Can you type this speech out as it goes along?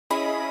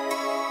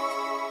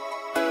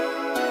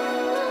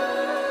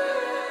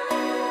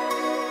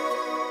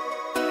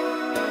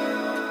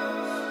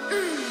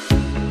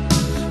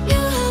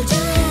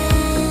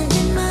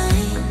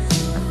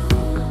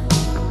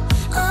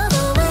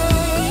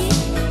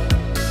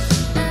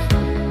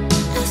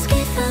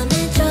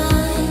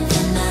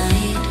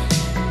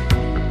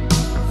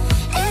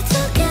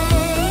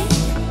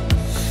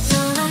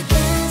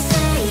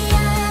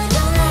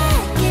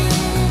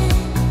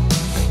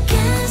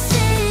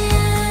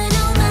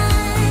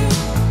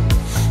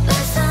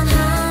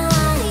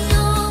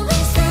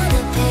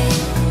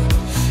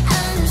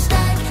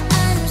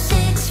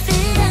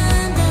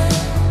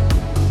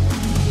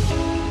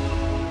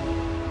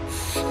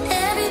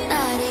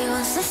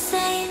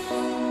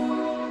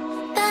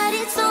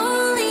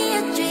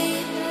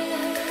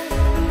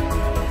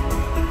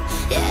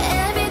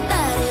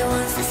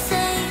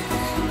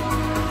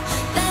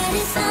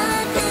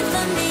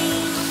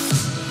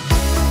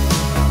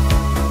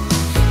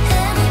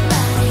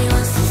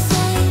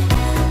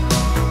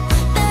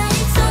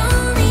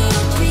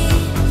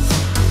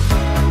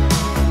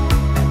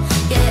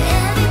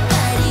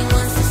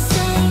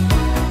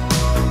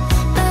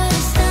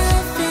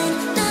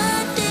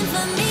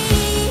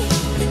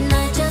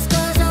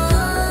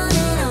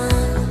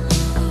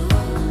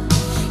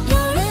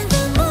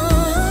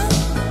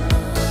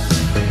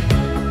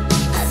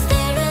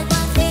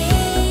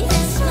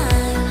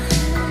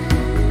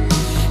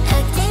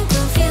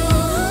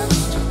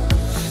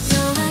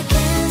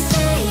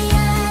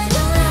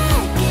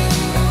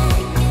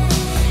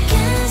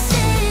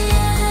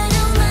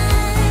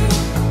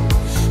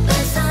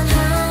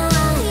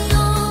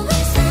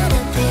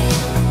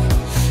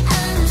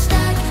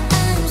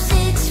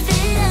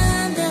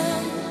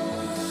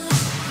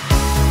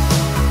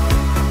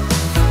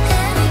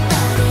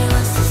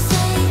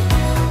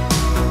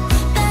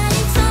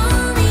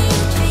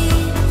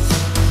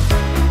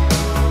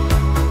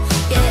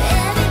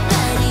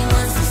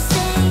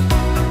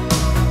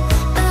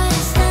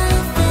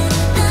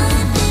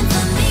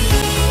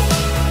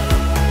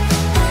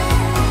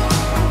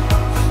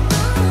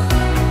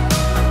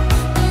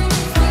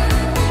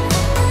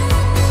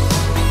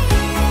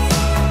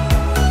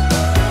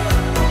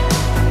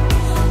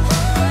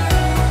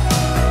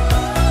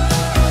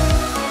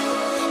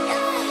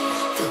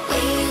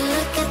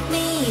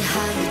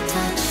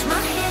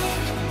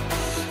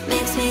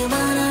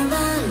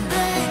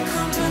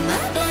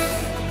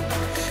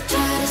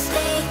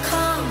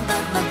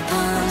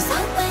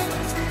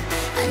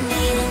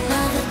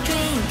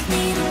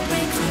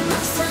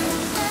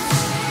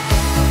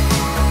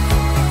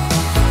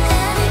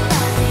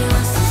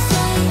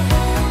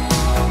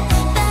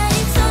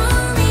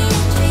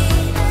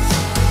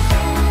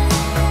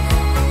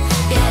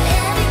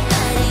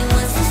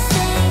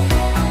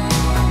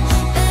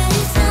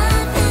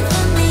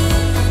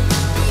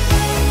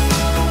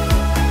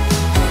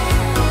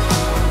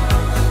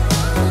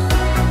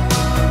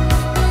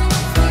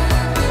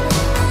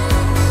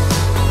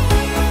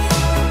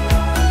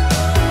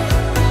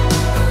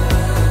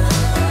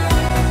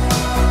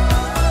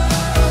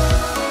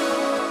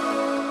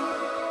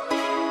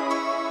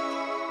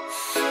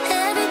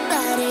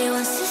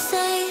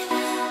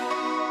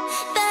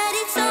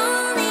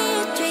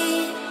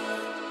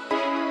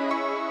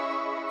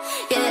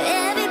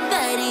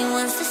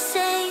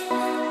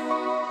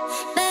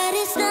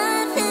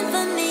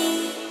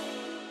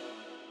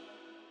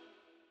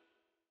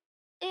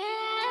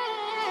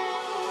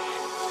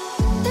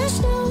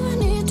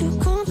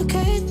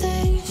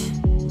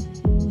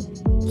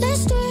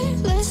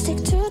stick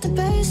to the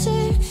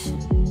basics.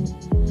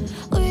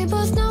 We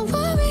both know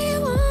what we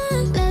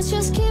want, let's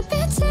just keep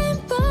it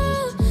simple.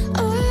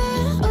 Oh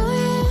yeah, oh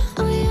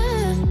yeah, oh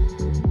yeah.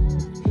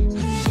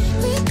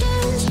 We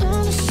dance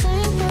on the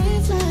same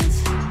wavelength.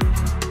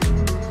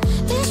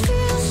 This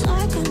feels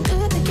like a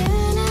new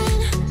beginning.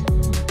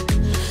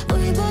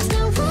 We both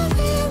know what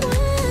we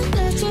want,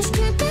 let's just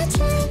keep it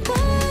simple.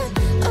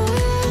 Oh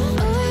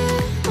yeah, oh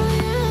yeah, oh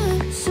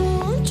yeah. So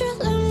won't you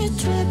let me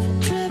trip,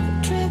 trip,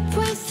 trip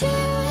with you?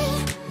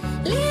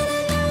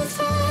 Leading and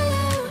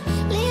follow,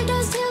 leave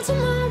us till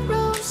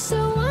tomorrow. So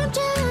won't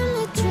you let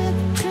me trip,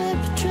 trip,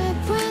 trip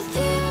with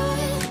you?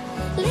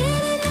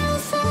 Leading and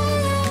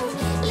follow,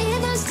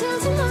 leave us till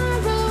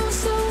tomorrow.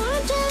 So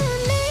won't you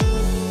let me?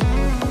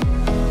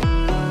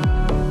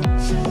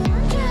 So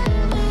won't you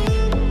let me?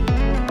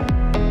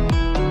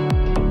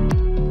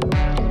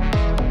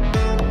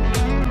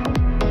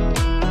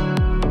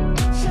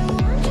 So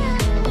won't you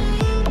let me?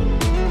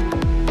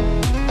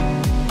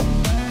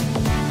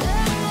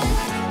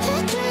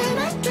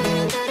 I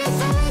dream that if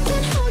I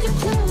can hold you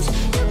close,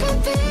 you can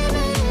feel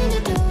me in the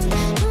dark.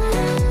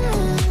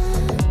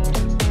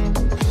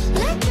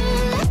 Let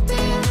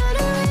me run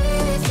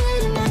away through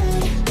the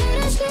night. Let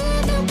us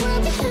leave the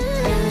world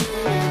behind.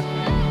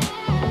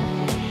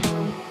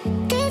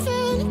 Give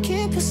in and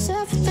keep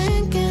yourself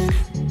thinking.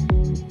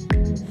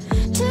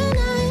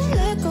 Tonight,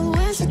 let go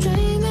when you're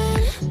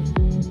dreaming.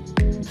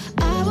 I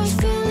was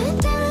feeling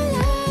down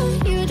low,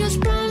 you just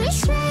brought me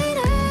straight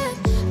up.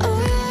 Oh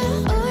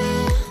yeah, oh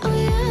yeah, oh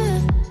yeah.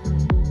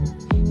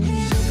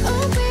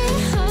 Oh, we're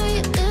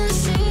higher than the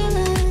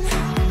ceiling.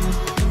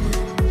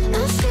 I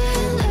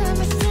feel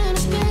everything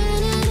is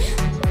spinning.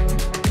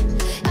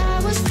 I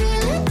was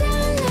feeling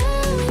down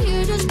low, you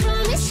just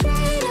brought me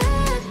straight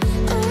up.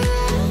 Oh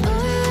yeah,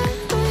 oh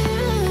yeah, oh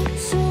yeah.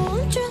 So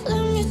won't you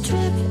let me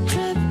trip,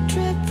 trip,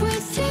 trip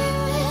with you?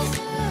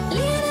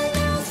 Leading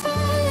and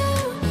follow,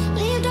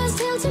 leave us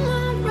till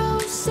tomorrow.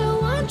 So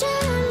won't you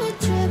let me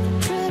trip,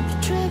 trip,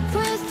 trip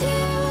with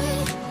you?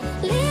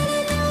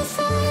 Leading and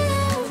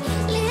follow,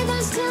 leave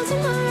us till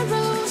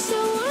tomorrow. So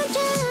won't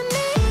you let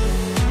me?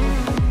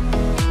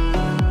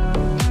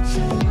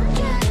 So won't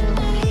you let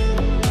me?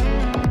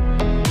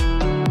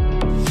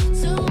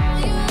 So won't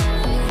you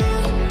let me?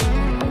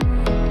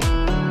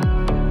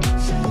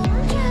 So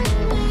won't you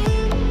let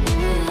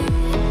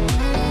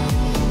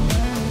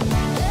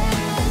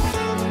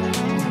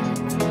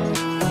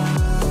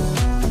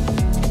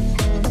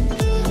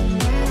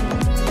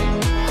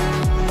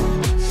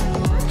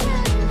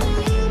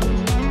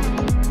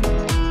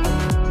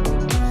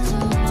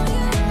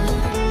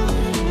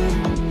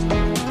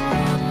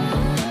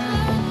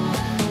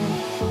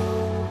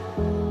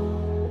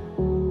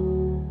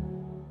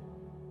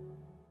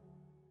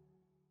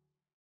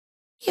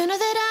You know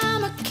that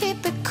I'ma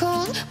keep it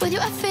cool. With you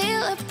I feel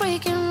like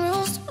breaking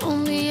rules.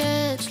 On the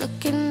edge,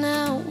 looking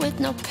out with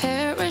no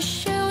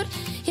parachute.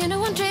 You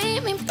know I'm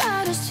dreaming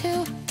about us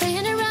two,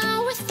 playing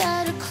around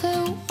without a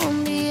clue.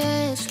 On the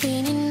edge,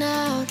 leaning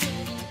out.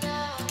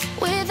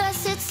 With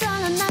us it's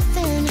all or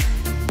nothing.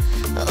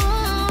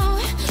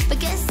 Ooh, but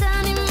guess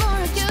I need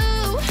more of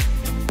you.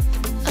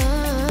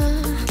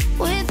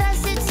 With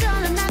us it's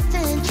all or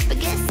nothing, but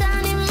guess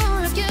I need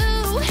more of you.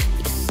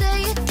 You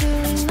say it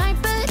during night,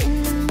 but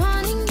in the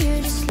morning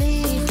you just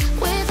leave.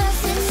 With us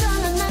it's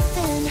all or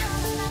nothing.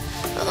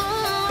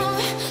 Ooh,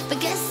 but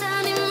guess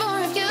I need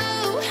more of you.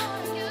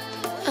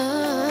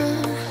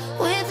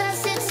 With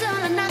us it's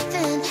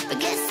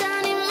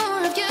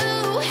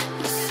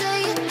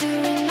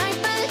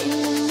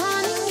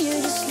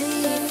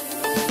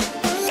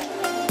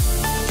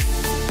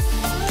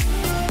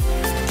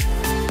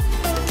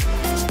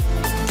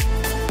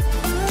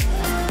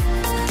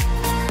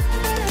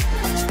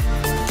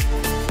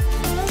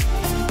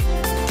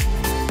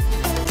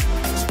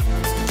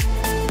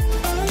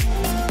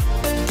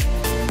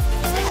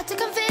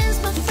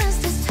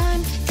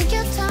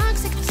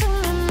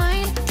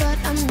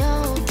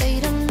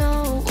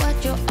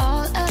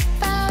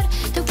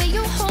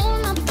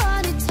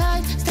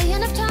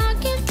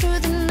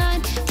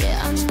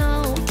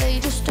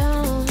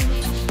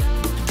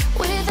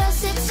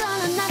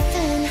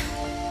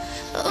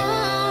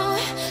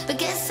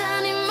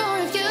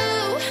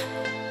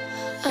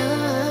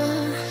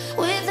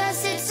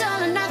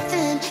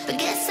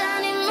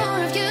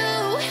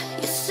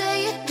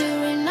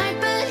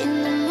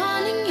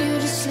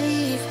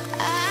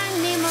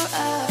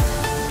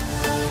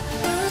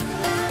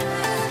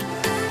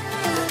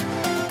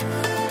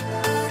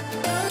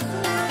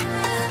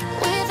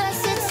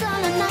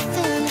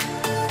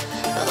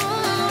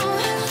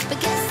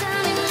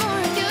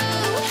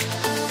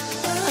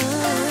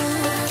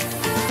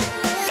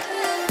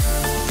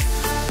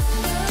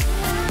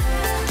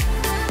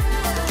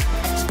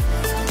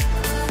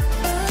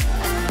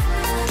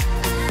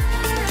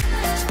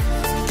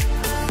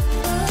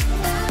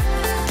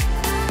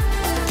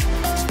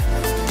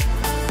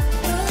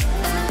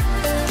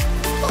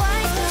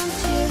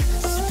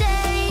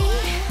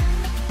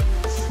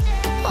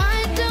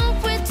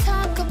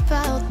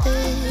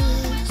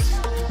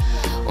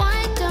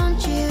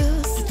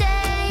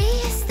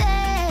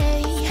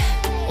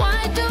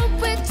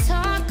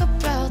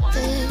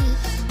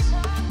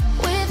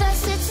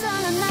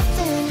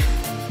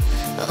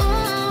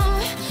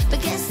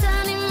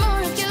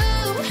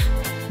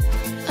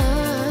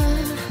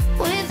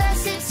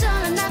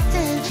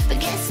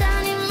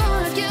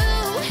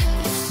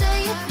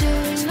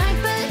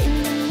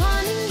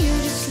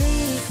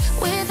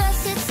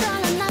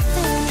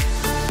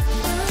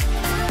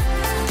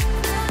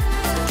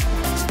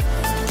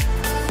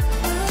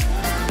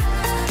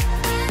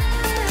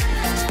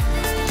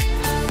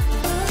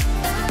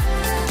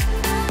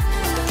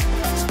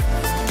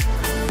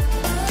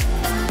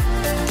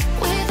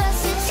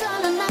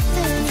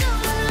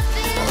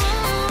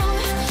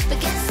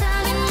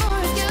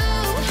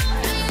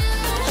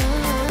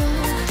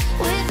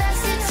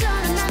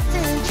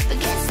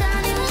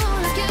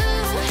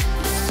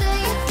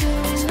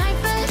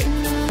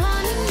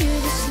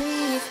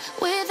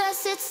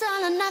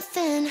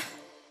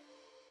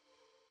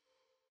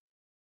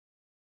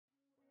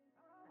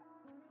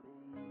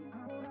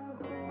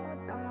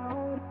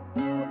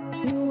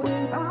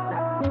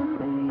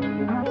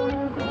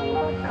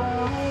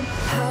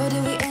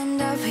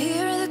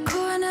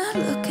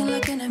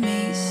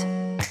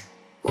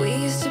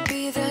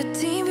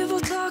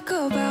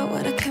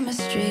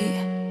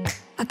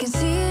can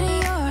see it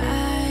in your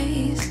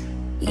eyes.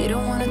 You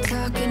don't wanna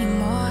talk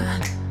anymore.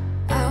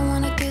 I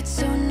wanna get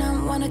so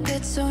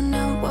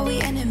numb while we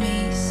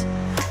enemies.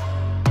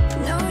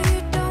 No,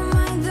 you don't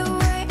mind the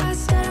way I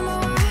stutter my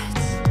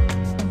words.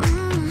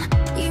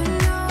 You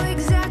know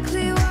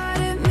exactly what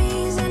it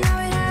means and how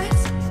it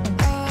hurts.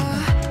 Oh,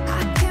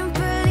 I can't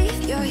believe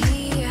you're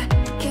here.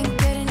 Can't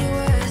get any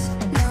worse.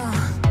 No,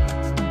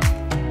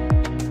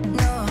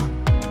 no.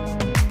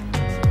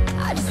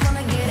 I just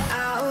wanna get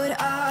out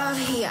of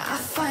here. I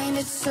find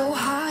it so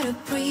hard to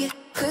breathe.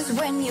 'Cause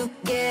when you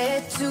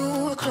get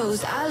too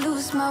close, I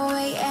lose my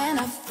way and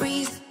I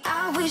freeze.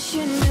 I wish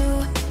you knew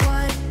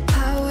what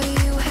power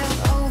you have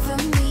over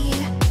me,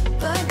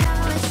 but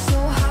now it's so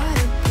hard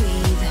to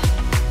breathe.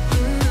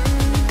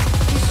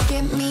 Just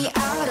get me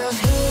out of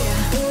here.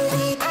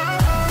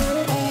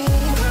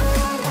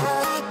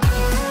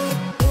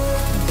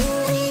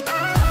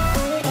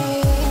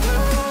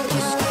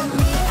 Just get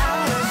me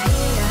out of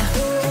here.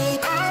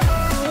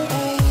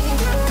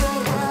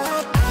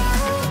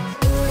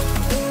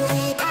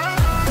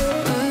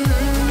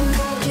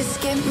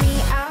 Just get me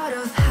out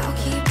of. How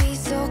can you be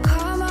so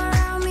calm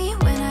around me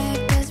when I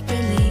act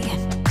desperately?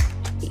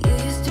 You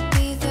used to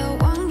be the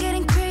one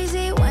getting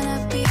crazy when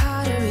I'd be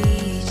hard to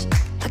reach.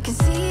 I can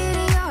see it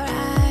in your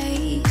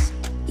eyes.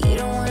 You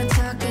don't wanna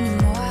talk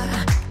anymore.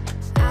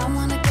 I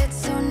wanna get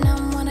so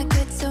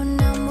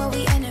numb while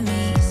we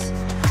enemies.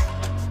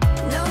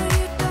 No,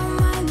 you don't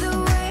mind the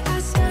way I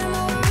stutter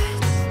my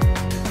words.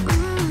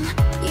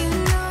 You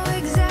know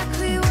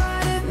exactly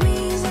what it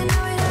means and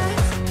how it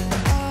hurts.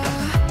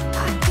 Oh,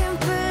 I can't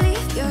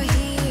believe you're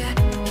here.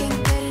 Can't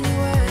get any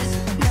worse.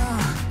 No,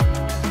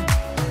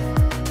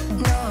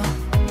 no.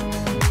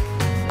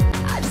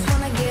 I just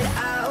wanna get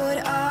out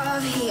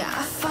of here.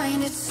 I find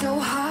it so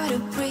hard to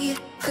breathe.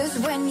 'Cause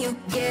when you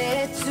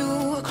get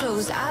too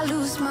close, I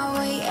lose my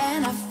way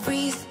and I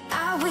freeze.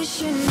 I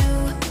wish you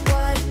knew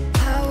what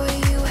power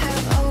you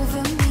have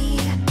over me,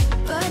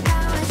 but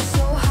now it's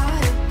so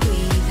hard to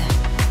breathe.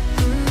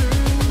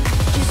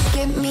 Just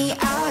get me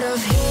out of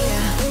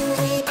here.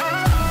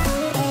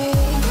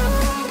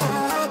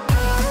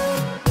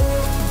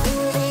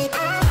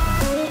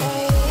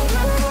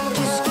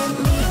 Just get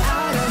me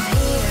out of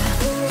here.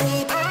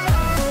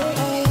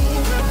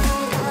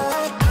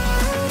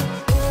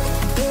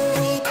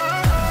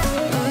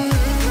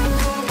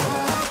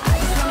 I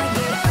just wanna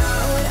get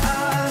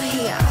out of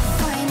here. I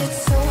find it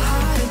so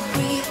hard to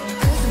breathe.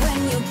 'Cause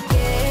when you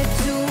get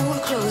too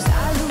close,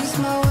 I lose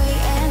my way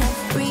and I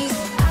freeze.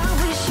 I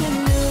wish you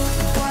knew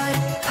what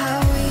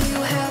power you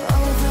have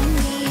over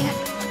me,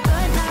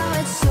 but now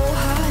it's so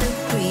hard to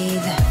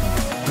breathe.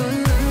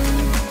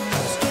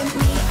 Just get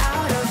me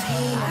out of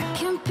here. I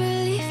can't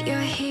believe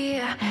you're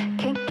here.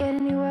 Can't get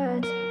any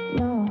words.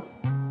 No.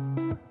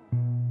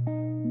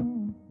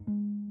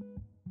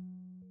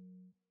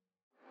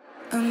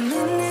 A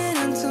minute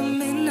until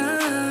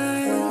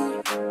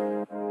midnight.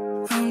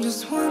 I'm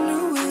just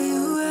wondering where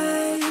you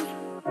at.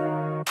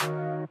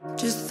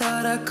 Just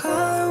thought I'd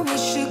call and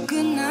wish you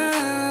good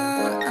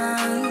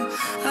night.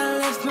 I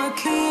left my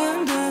key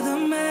under the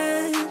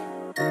mat.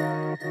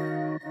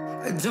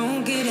 I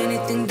don't get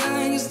anything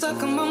done, you're stuck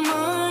on my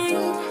mind.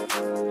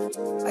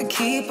 I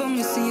keep on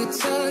missing your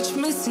touch,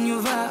 missing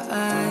your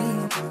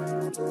vibe.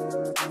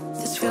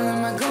 This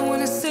feeling might go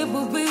when I said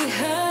what we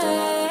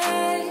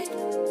had.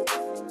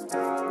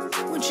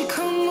 Won't you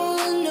come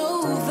on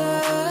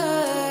over?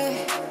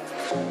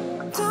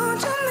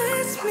 Don't you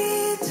miss me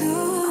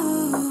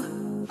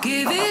too?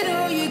 Give it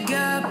all you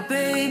got,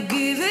 babe.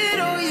 Give it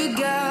all you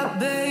got,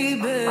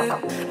 baby.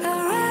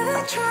 I'd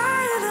rather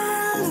try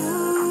than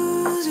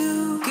lose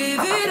you.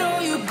 Give it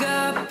all you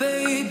got,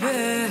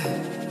 baby.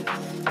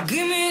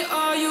 Give me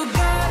all you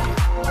got.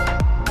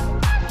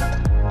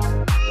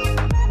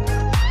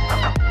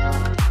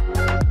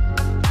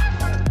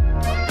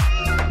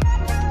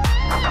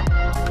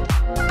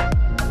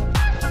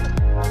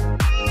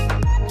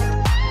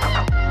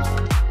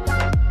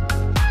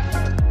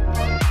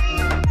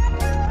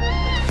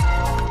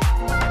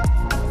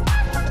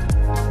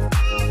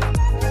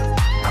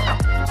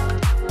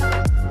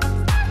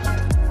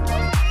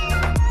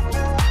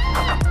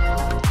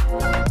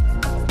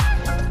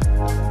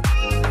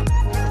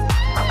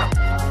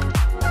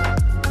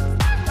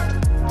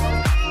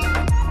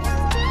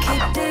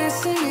 Keep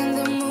dancing in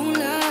the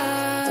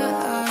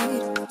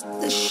moonlight.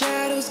 The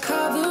shadows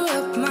cover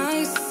up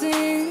my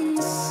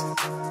sins.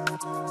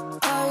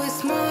 Always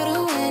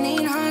smarter when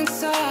in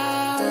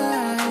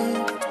hindsight.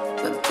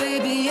 But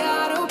baby,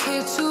 I don't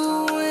care to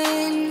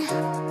win.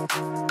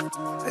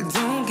 I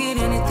don't get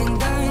anything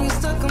done, you're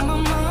stuck on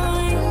my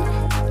mind.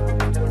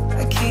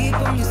 I keep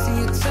on missing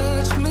your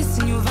touch,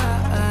 missing your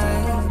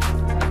vibe.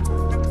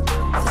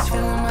 This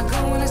feeling might go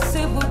when I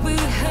said what we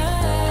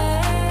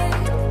had.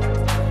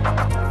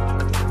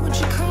 Won't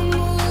you come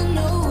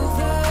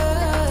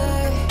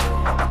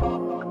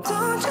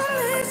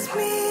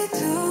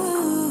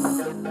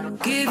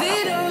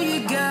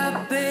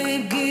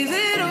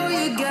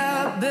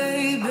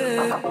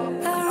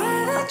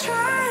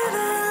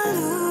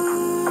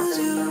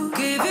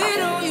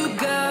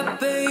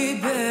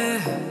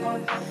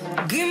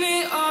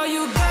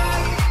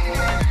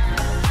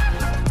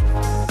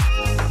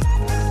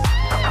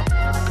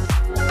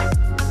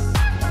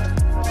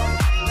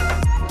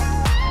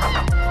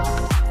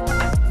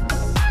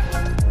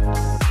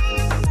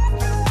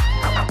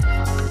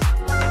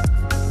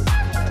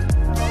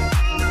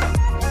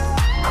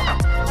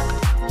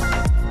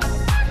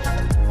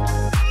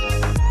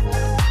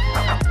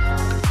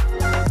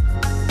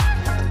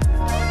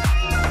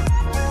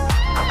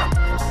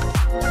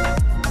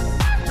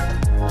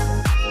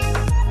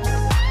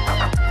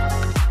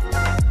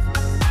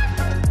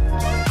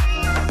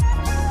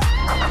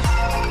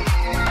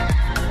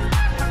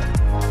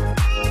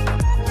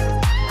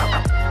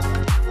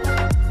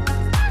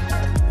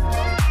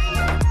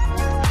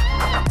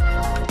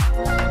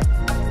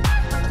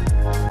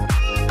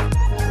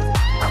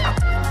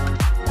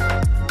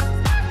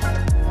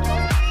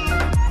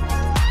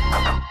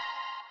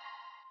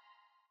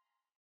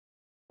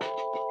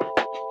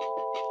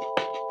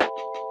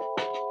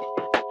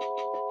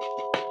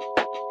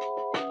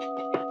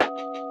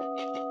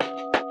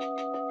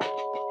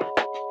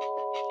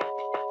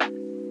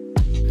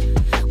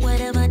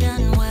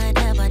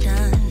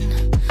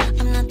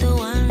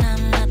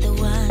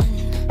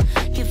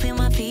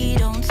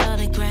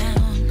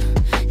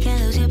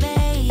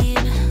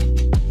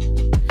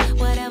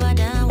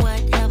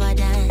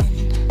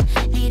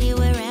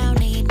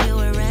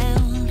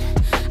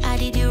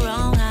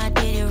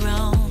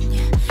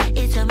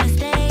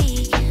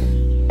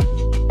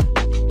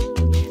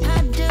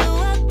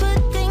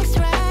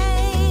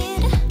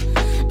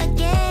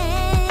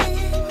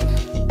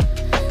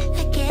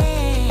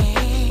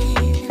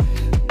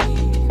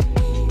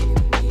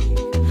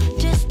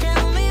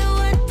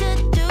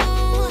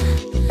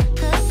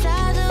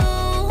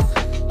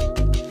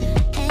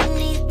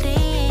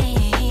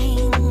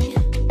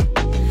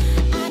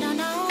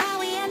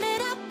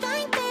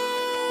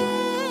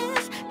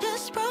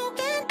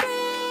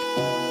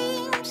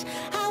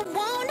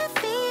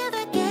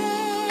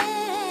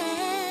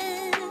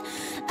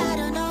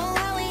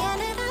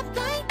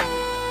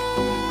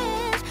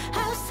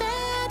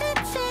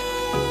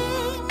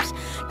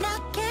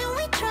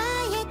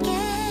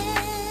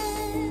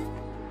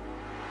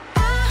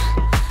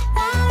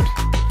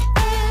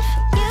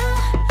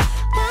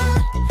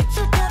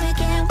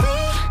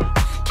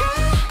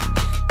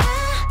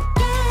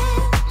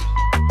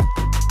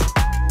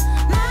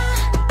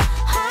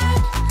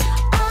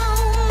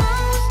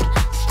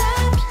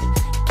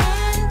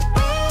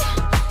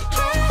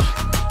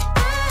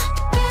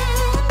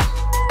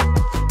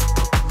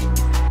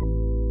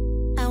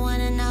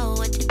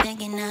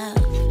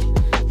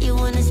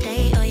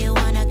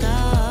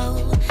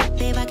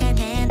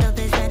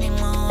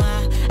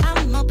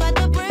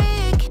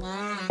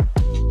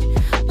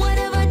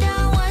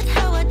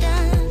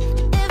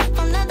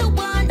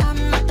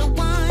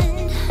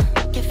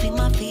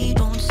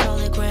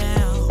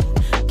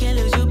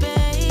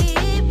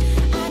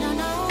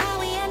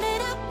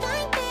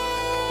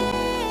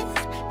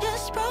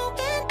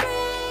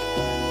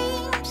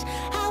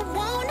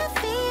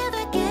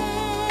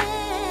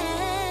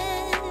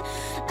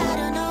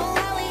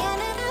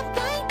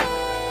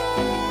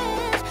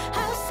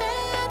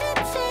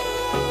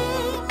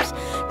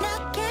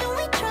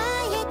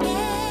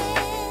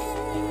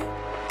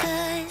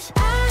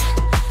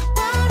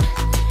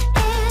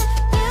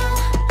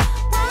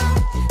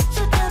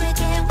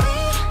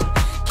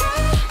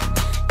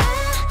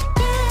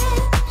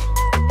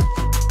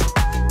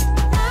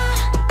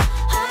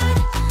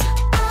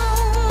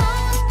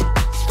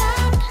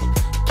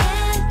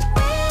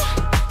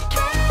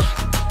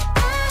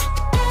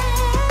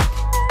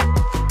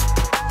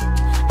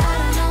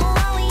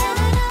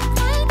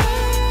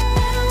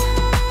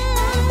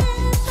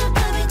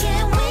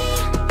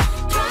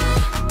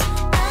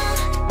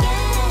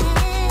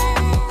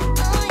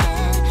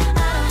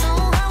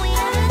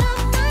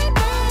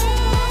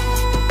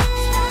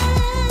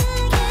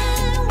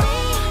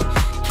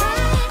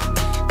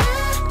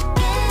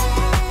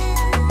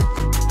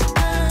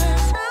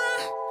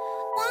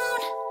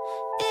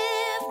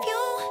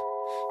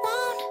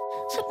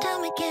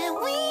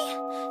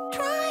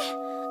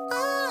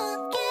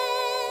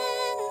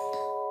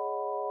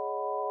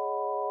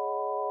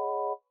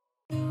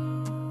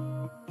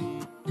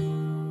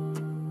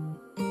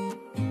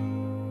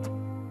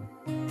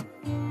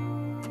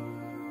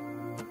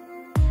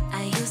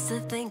to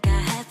think I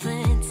had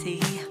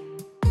plenty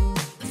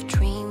of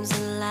dreams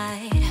and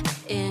light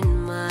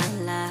in my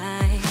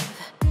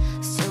life.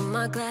 Still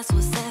my glass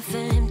was half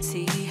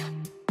empty,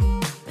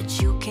 but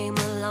you came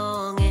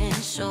along and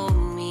showed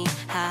me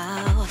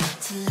how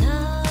to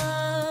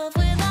love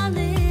without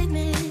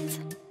limits,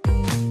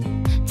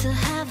 to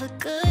have a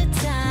good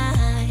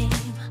time.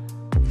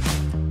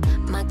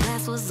 My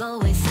glass was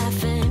always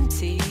half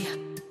empty,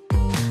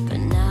 but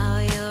now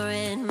you're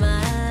in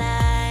my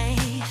life.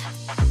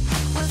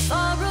 We're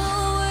far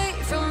away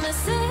from the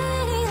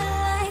city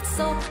lights,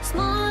 so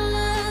small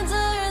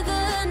under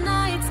the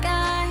night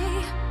sky.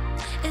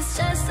 It's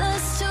just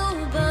us two,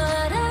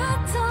 but I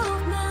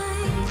don't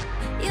mind.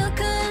 You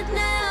could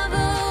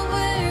never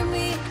wear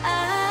me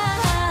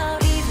out.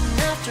 Even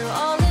after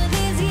all of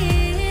these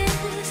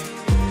years,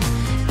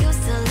 you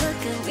still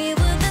look at me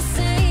with the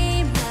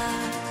same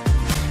love.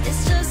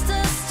 It's just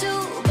us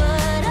two,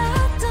 but I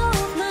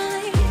don't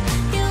mind.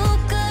 You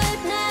could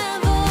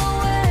never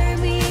wear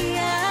me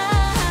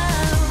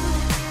out.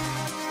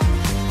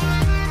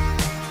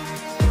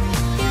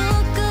 You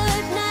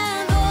could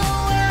never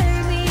wear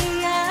me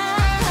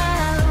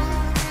out.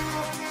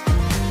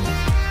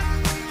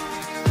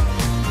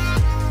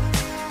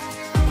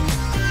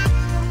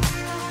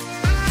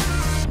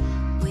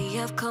 We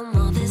have come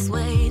all this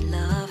way,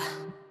 love,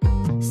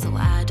 so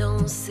I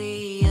don't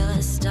see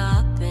us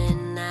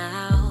stopping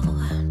now.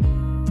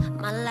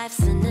 My life's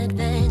an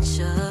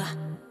adventure,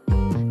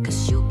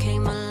 'cause you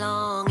came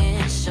along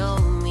and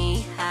showed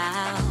me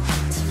how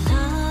to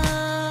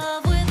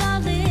love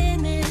without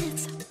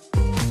limits,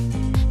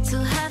 to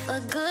have a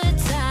good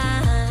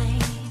time.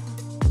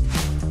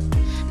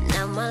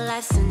 Now my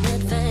life's an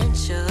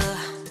adventure,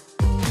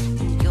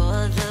 and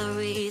you're the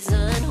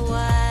reason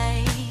why.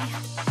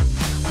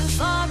 We're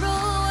far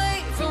away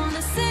from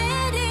the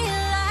city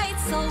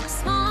lights, so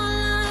small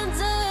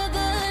under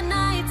the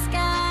night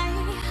sky.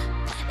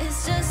 It's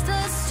just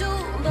us two,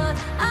 but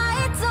I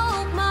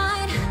don't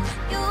mind.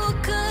 You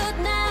could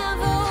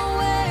never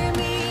wear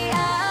me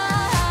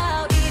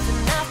out. Even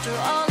after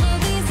all of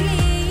these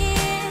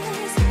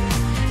years,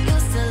 you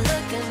still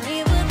look at me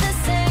with the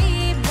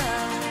same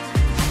love.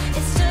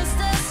 It's just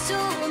us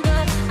two,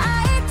 but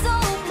I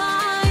don't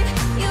mind.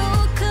 You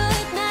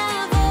could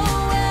never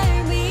wear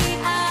me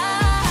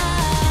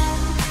out.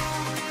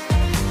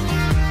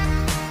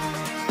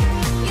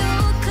 You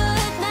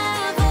could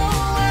never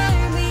wear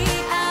me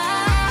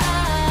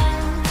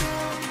out.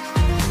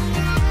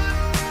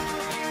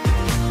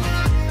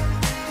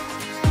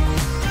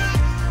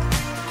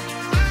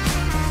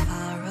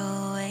 Far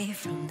away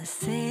from the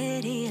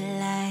city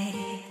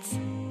lights.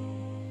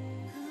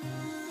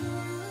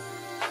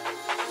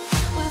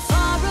 We're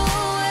far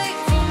away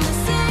from the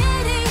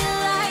city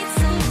lights,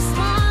 so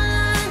small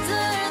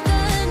under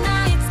the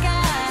night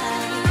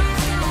sky.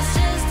 It's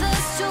just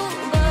us two,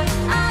 but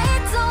I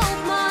don't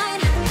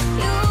mind.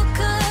 You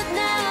could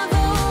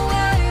never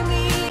wear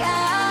me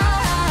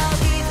out.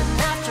 Even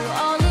after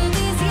all of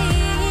these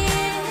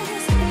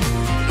years,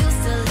 you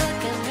still look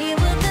at me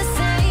with the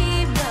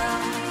same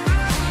love.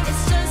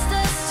 It's just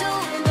us two,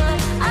 but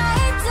I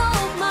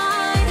don't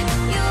mind.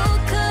 You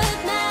could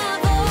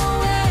never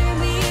wear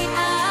me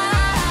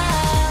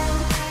out.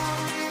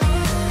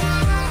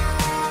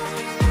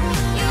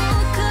 You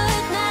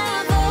could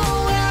never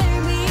wear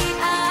me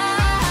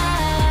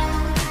out.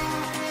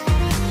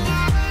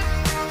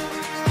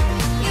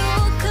 You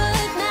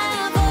could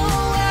never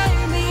wear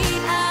me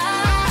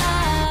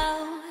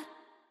out.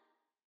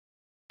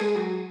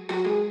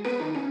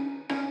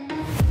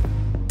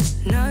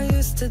 Not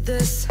used to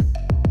this.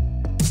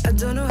 I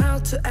don't know how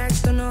to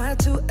act, don't know how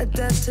to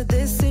adapt to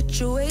this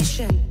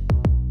situation.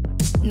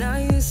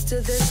 Not used to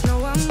this,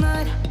 no I'm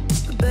not,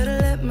 but better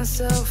let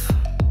myself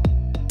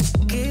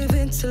give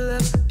in to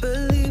love,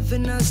 believe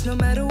in us no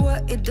matter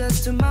what it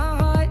does to my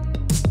heart.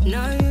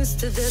 Not used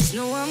to this,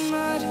 no I'm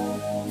not.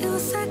 It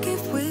was like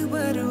if we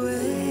were to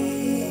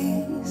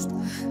waste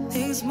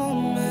these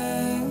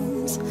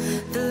moments,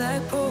 the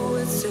like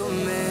poets who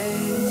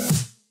made.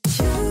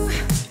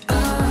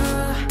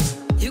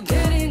 You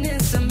getting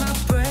inside my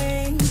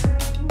brain.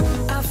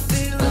 I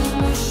feel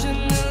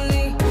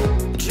emotionally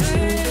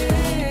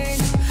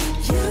drained.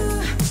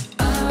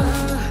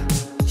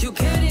 You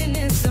getting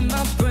inside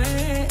my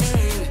brain.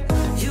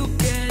 You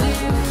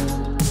getting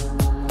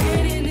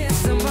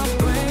inside my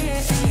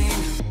brain.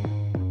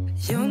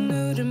 You're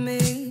new to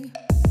me.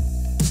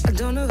 I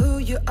don't know who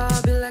you are,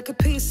 be like a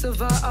piece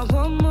of art. I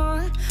want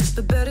more,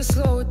 but better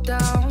slow it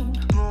down.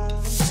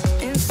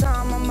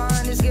 Inside my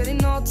mind is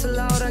getting all too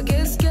loud. I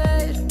get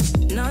scared.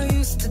 Not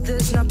used to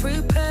this, not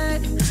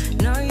prepared.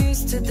 Not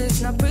used to this,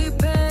 not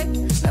prepared.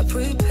 Not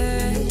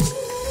prepared.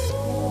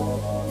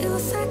 It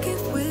was like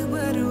if we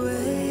were to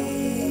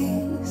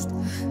waste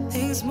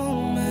these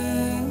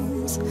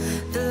moments,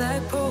 the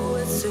like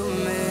poets who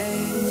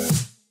made.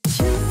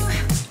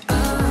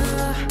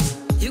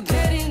 You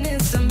getting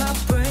inside my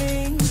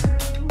brain.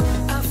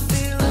 I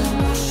feel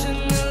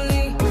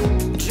emotionally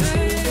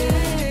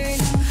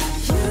drained.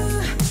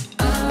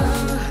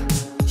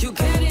 You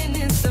getting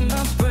inside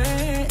my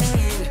brain.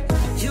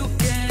 You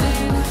getting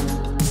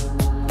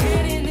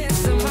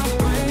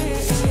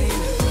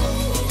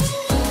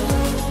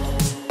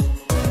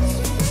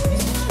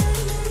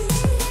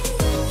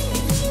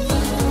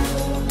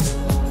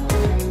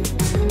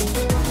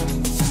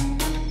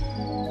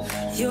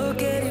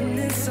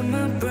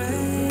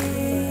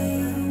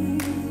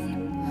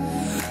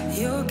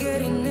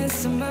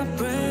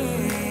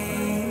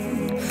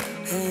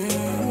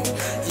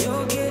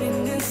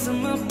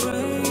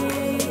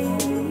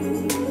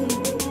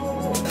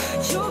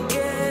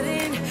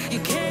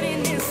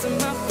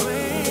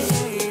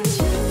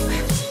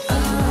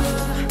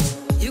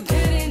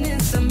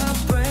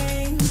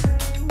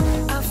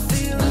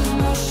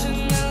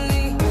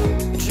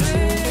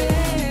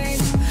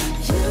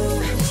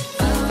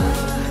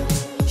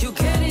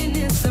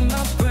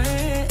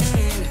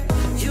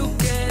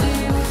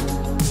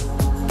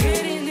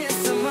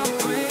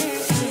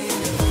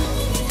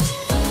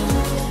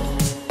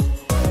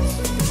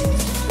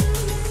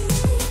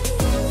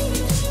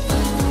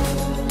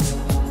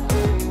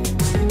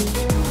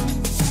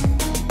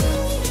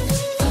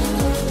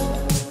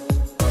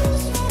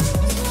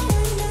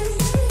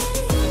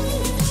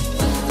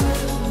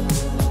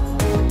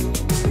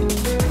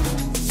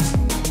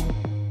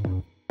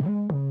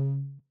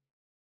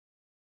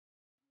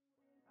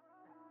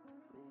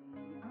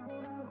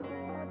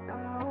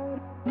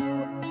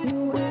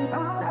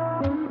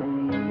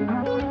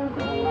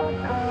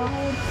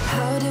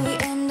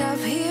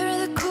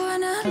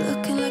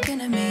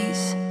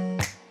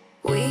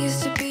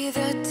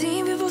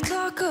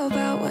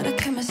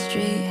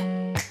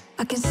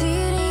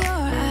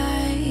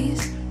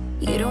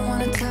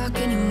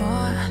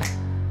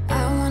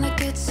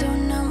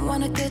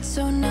get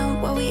so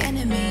numb while we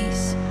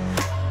enemies.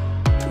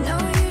 No,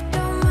 you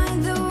don't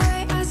mind the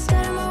way I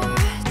stutter my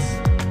words.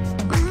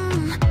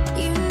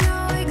 You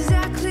know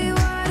exactly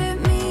what it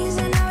means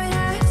and how it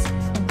hurts.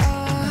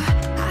 Oh,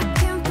 I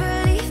can't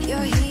believe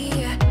you're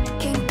here.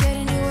 Can't get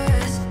any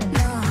worse.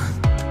 No,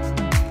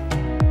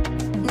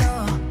 no.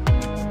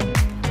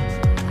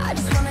 I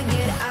just wanna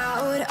get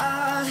out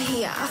of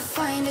here. I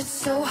find it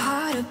so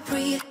hard to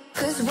breathe.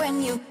 'Cause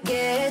when you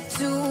get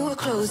too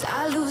close,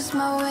 I lose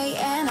my way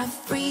and I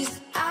freeze.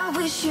 I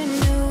wish you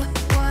knew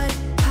what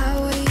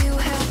power you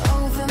have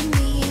over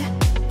me,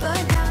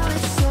 but now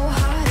it's so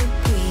hard to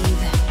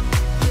breathe.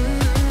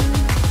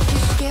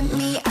 Just get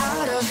me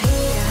out of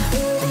here.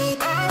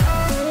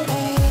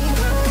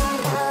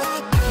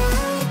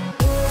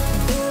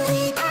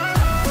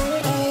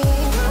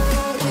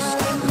 Just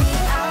get me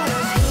out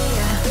of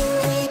here.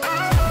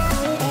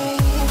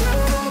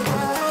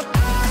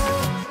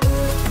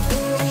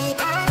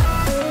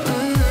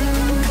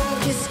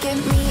 Just get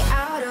me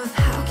out of.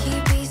 How can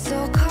you be so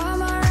calm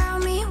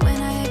around me when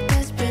I act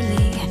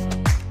desperately?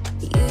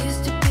 You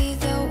used to be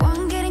the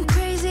one getting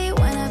crazy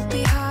when I'd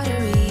be hard to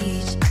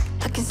reach.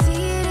 I can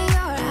see it in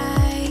your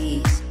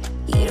eyes.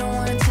 You don't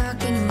wanna talk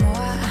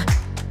anymore.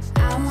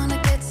 I wanna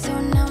get so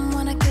numb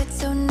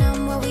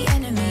while we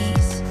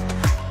enemies.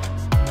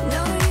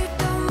 No, you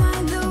don't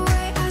mind the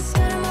way I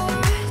stutter my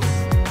words.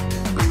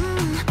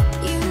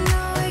 You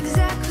know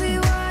exactly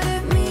what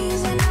it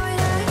means and how it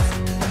hurts.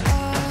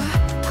 Oh,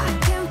 I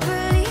can't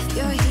believe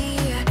you're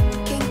here.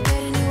 Can't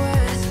get any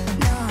worse.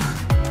 No,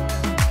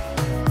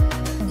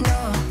 no.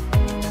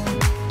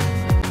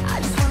 I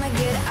just wanna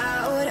get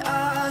out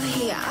of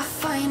here. I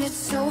find it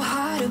so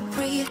hard to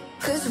breathe.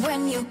 'Cause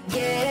when you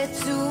get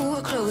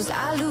too close,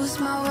 I lose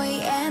my way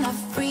and I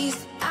freeze.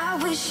 I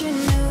wish you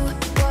knew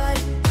what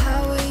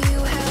power you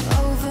have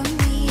over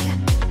me,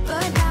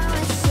 but now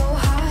it's so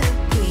hard to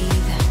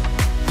breathe.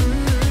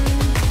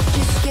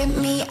 Just get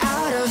me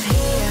out of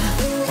here.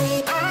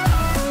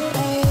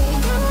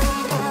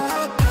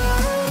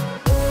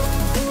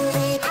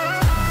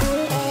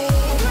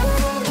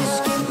 Just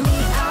get me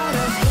out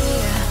of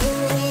here.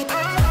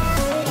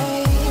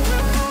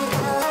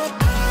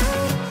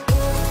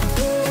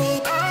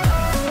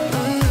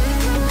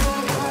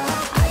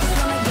 I just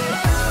wanna get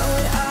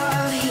out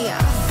of here.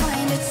 I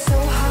find it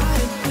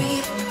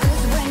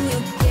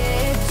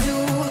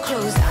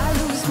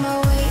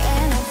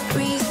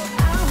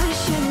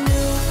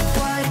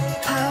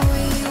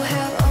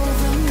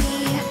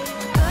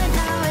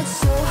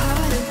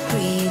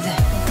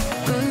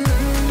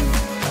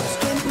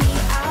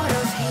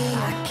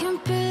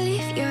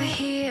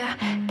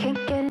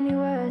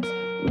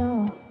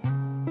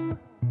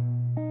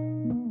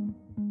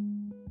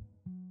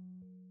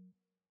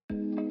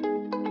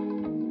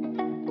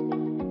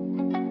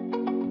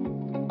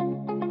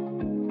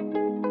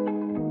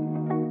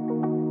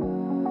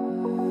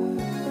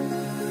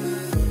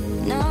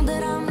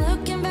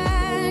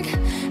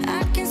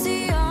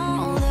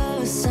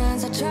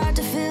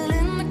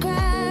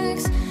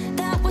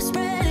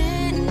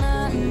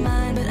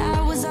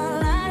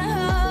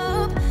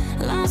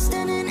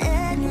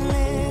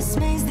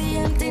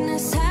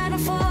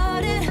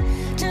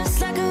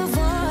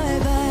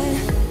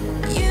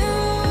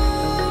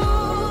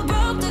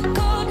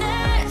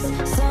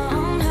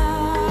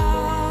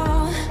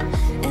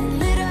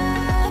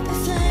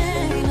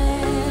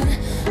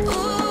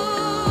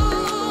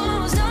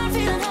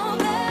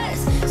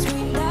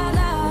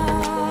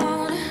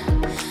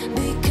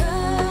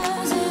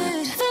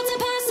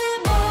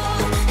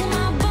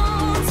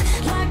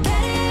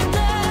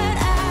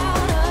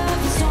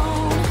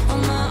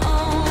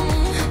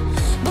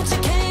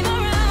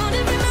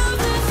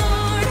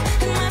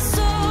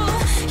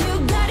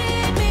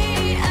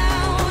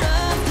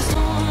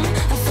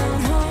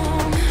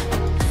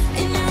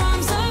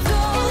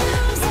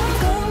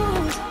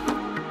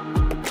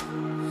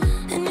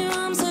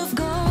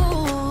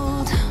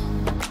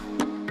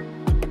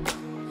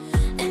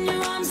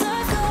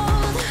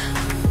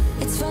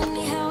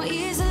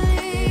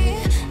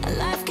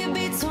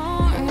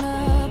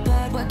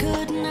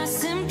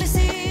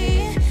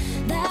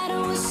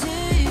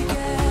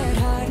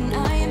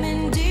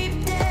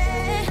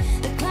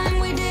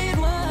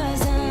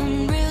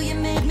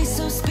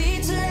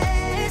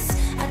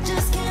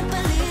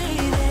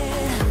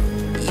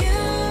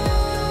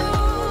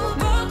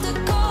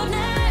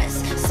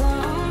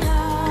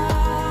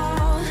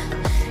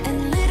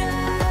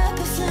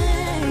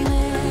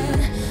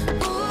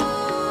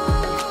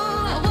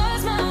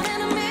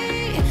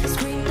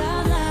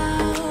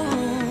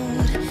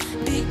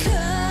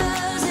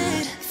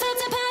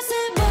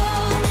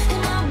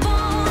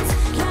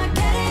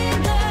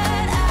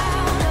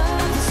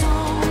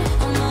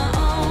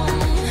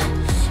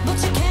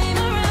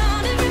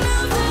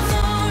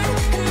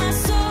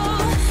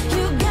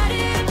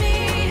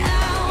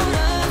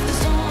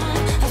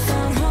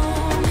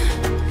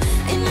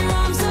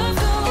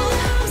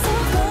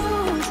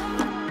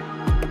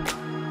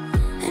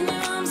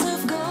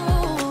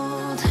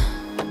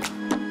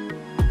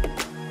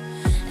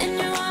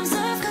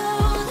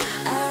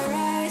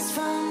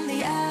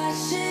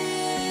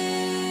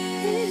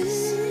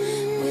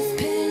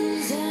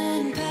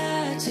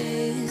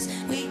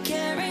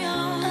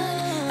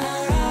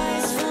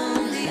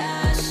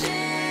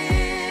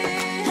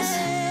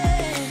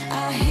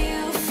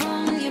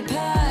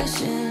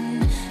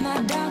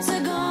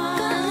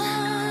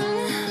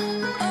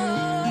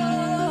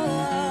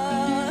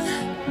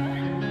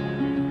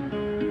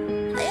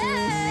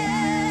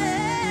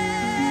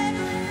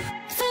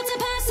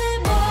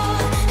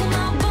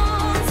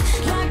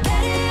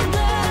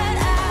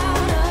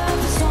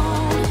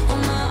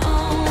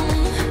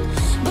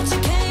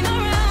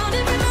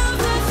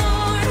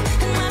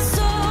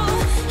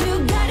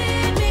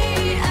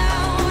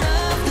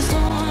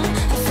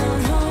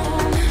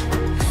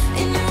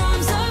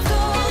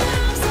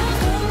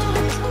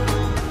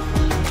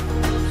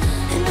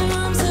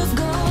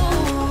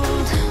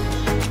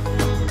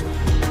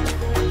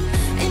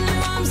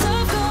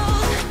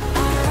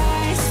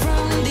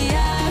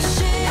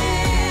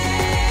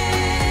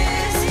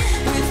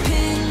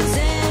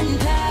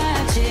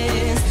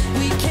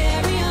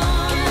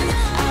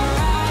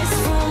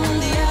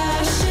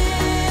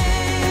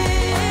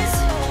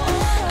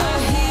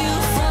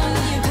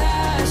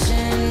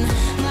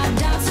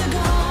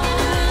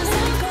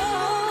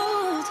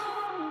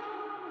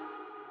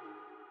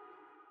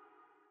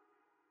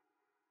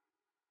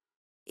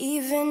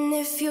Even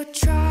if you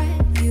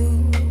tried, you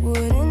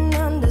wouldn't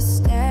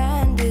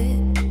understand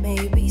it.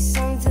 Maybe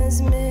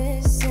something's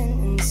missing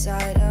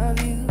inside of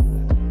you.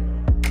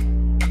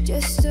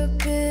 Just a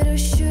bit of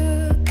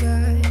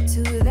sugar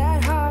to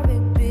that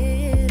horrid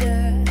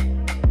bitter.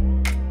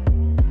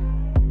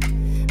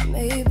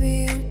 Maybe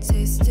you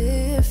taste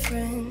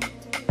different.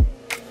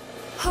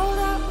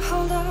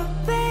 Hold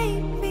up,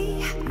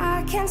 baby,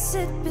 I can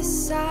sit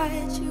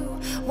beside you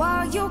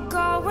while you're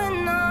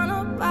going on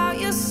about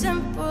your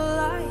simple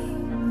life.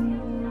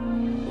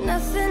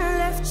 Nothing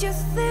left you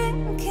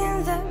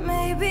thinking that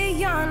maybe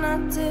you're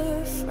not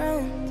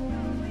different.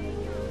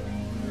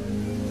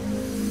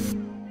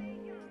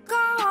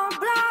 Go on,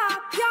 blow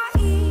up your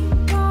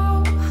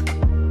ego,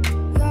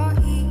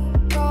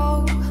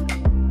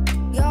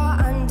 your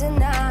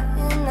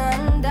undenying,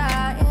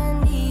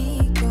 undying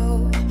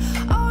ego.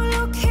 Oh,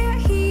 look here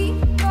he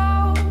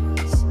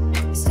goes,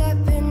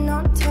 stepping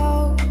on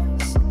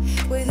toes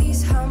with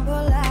his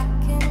humble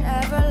lacking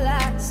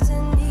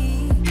everlasting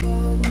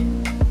ego.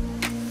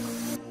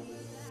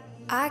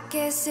 I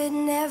guess it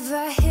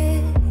never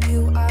hit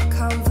you. Our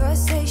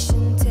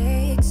conversation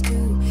takes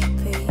two,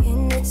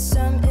 paying it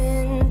some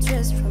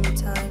interest from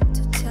time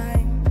to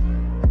time.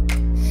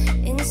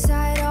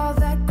 Inside all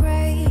that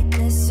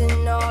greatness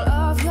and all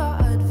of your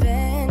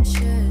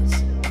adventures,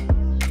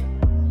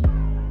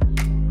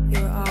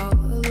 you're all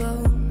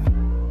alone.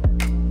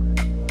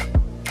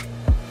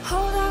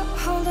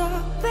 Hold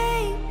up,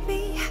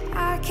 baby,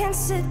 I can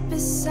sit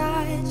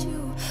beside you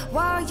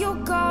while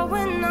you're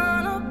going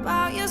on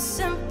about your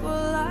simple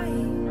life.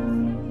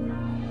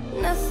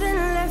 Nothing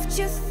left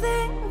you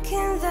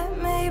thinking that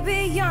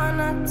maybe you're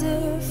not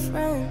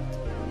different.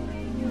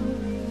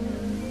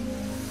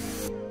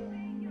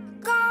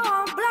 Go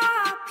on, blow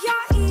up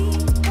your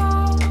ego,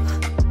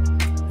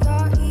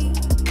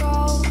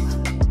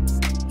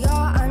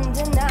 your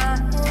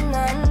undenying,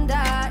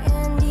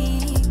 undying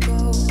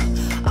ego.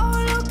 Oh,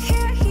 look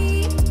here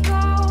he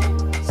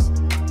goes,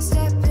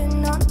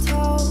 stepping on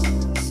toes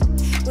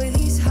with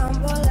his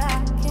humble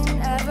lacking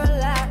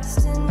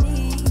everlasting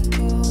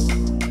ego.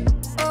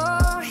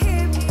 Oh,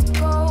 here he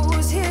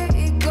goes, here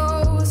he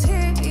goes,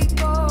 here he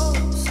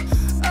goes.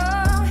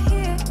 Oh,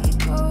 here he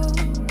goes,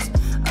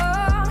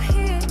 oh,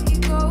 here he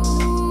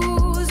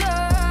goes,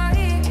 oh,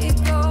 here he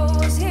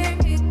goes, here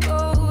he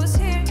goes,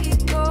 here he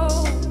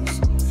goes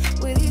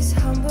with his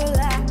humble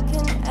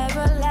lacking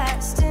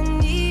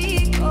everlasting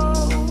ego.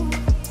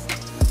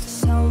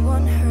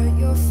 Someone hurt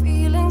your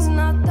feelings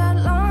not that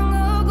long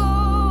ago,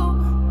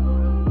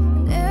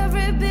 and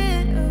every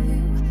bit of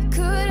you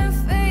couldn't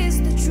face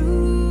the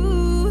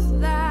truth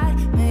that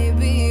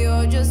maybe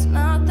you're just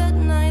not that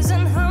nice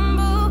and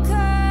humble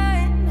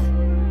kind.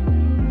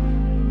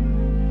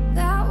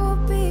 That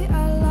would be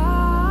a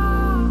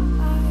lie.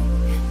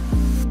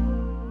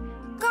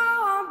 Go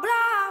on,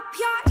 blow up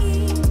your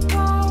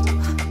ego,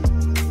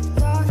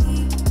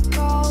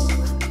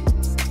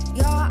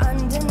 your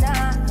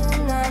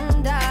undenying,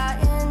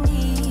 undying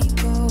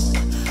ego.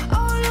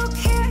 Oh, look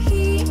here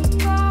he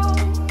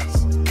goes,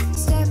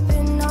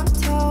 stepping on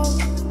toes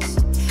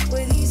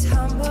with his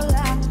humble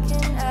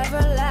lacking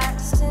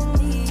everlasting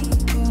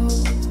ego.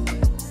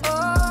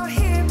 Oh,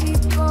 here he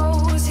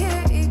goes,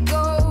 here he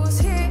goes,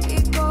 here he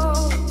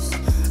goes.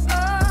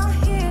 Oh,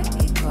 here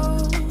he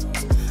goes,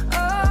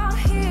 oh,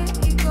 here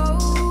he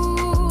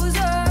goes,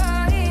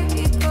 oh, here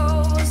he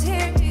goes,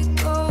 here he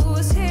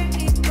goes, here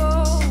he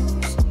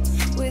goes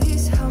with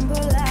his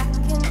humble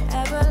lacking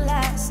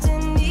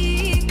everlasting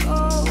ego.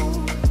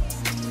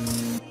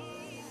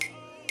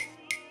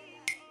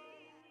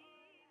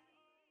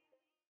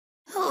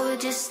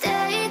 Would you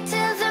stay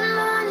till the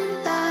morning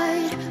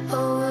light,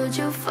 or would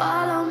you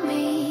follow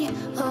me,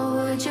 or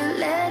would you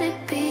let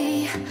it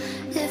be?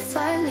 If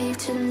I leave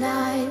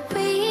tonight,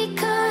 we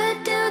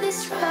could do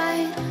this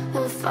right.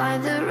 We'll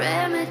find the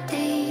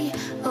remedy.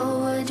 Or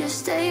would you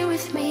stay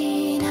with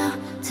me now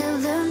till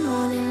the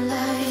morning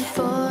light?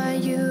 Before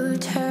you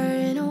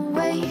turn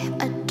away,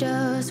 I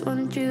just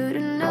want you to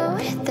know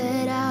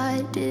that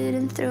I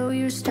didn't throw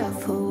your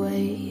stuff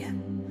away.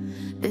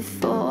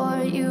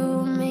 Before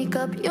you make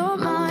up your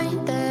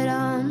mind that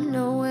I'm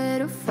nowhere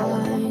to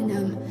find,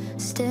 I'm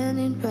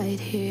standing right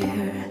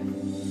here.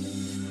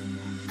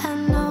 I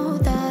know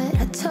that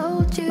I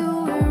told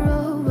you we're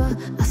over,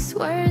 I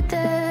swear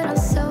that I'm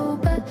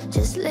sober.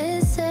 Just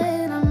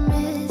listen, I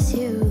miss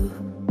you.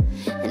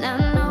 And I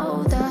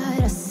know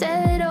that I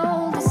said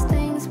all these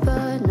things,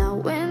 but now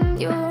when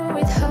you're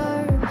with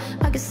her,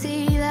 I can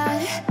see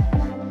that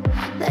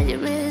you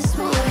miss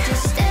me. Would you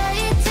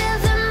stay till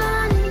the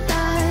morning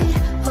light,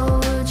 or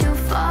would you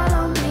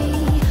follow me,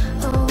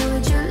 or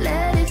would you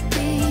let it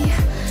be?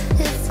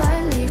 If I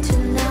leave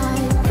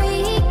tonight, we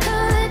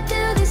could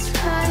do this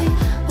right.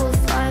 We'll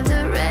find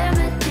the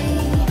remedy.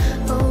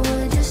 Or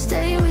would you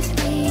stay with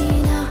me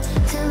now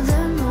till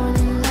the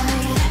morning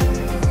light?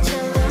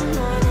 Till the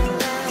morning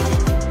light,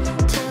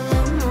 till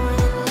the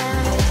morning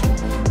light,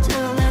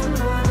 till the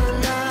morning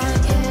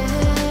light,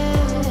 yeah.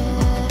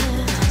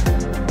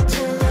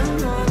 Till the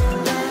morning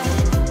light.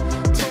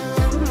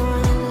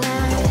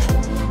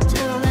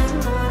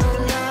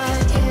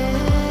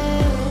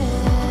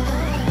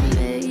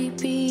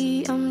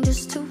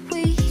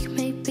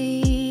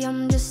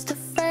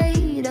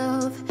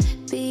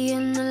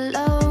 being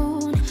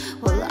alone.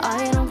 Well,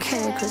 I don't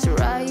care, cause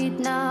right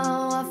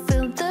now I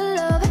feel the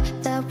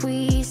love that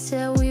we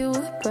said we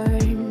would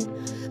burn.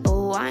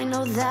 Oh, I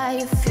know that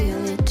you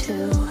feel it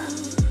too.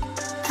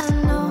 I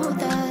know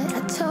that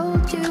I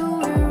told you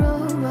we're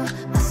over.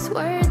 I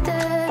swear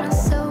that I'm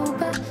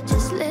sober.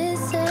 Just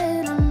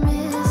listen, I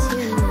miss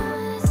you.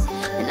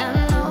 And I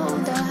know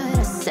that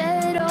I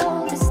said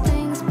all these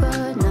things,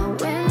 but now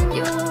when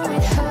you're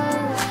with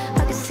her,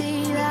 I can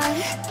see that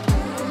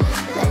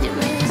you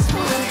miss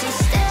me. Would you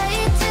stay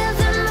till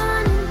the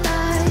morning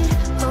light,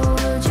 or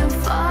would you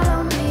follow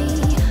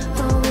me,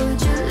 or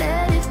would you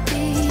let it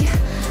be?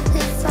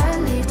 If I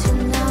leave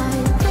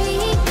tonight, we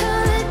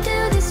could do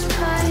this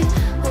right.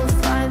 We'll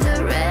find the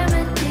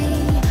remedy.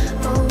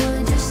 Or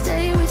would you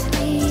stay with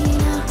me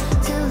now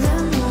till the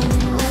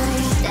morning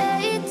light?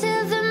 Stay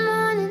till the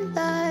morning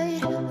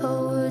light, or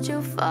would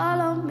you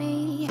follow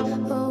me,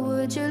 or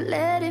would you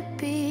let it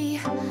be?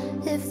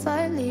 If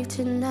I leave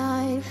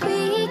tonight,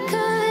 we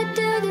could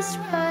do this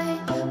right.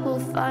 We'll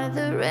find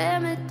the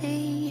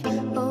remedy.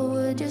 Or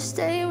would you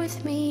stay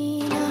with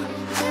me now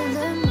till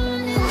the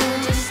morning light?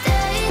 Would you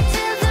stay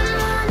till the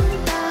morning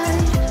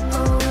light,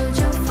 or would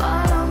you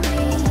follow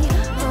me,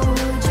 or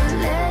would you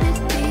let it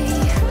be?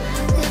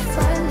 If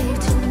I leave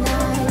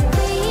tonight,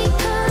 we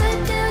could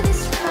do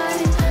this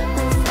right.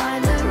 We'll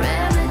find the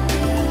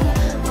remedy.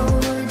 Or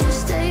would you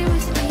stay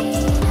with me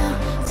now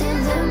till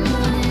the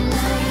morning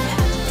light?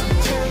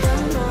 Till the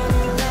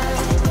morning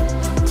light.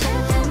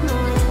 Till the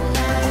morning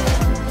light.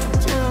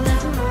 Till the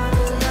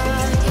morning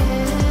light,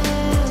 yeah.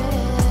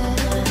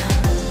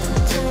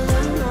 Till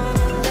the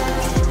morning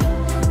light.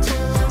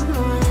 Till the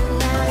morning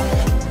light.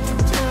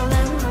 Till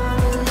the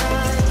morning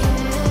light,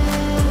 yeah.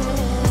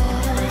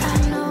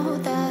 I know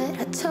that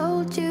I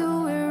told you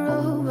we're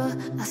over.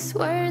 I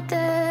swear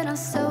that I'm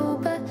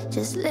sober.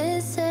 Just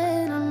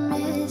listen, I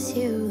miss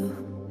you.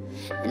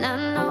 And I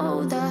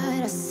know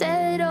that I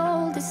said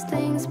all these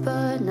things,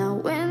 but now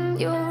when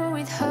you're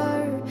with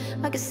her,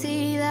 I can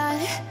see that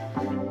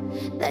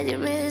you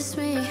miss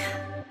me.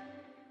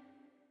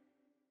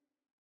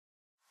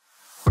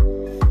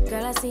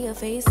 Girl, I see your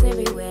face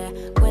everywhere.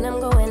 When I'm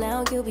going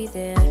out, you'll be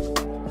there.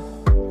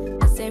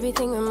 'Cause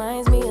everything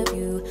reminds me of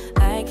you.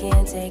 I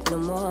can't take no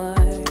more.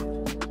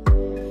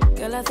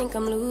 Girl, I think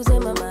I'm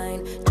losing my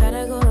mind. Try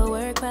to go to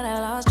work, but I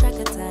lost track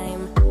of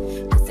time.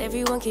 'Cause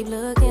everyone keep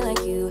looking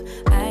like you.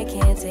 I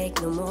can't take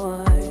no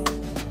more.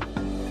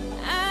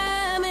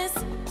 I miss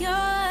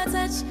your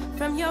touch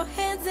from your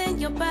hands and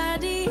your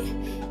body.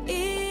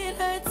 It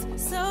hurts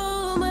so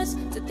much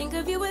to think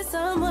of you with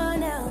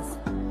someone else.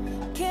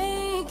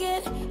 Can't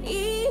get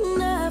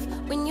enough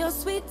when you're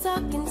sweet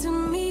talking to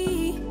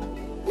me.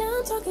 Now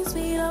I'm talking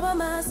sweet all by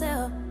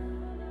myself.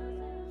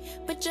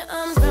 Put your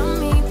arms around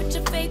me, put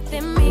your faith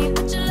in me,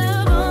 put your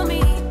love on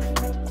me.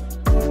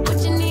 What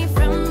you need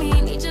from me,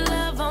 need your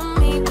love on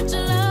me, put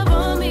your love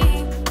on me.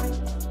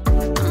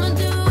 I'ma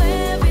do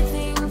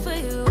everything for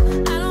you.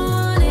 I don't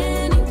want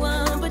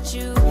anyone but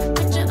you.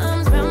 Put your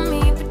arms around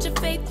me, put your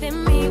faith in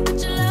me, put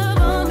your love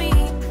on me.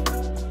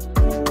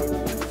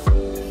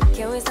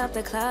 Can we stop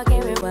the clock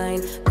and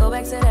rewind? Go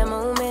back to that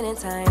moment in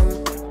time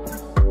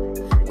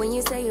when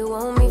you say you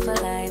want me for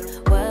life.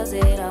 Was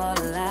it all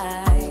a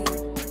lie?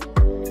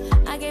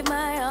 I gave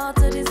my all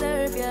to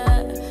deserve ya,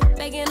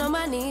 begging on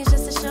my knees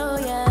just to show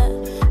ya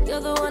you're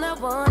the one I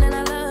want and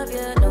I love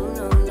ya. No,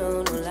 no,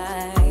 no, no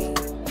lie.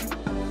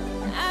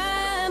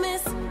 I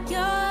miss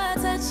your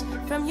touch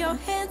from your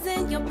hands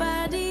and your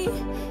body.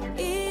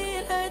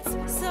 It hurts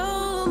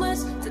so much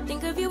to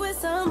think of you with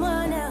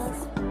someone else.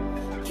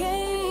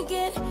 Can't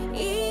get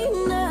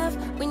enough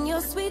when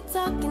you're sweet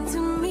talking to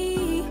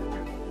me.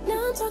 Now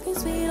I'm talking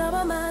sweet all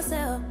by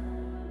myself.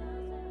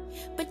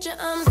 Put your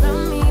arms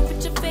around me,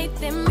 put your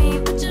faith in me,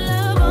 put your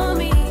love on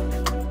me.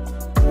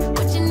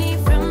 What you need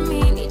from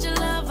me, need your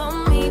love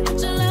on me, put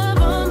your love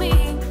on me.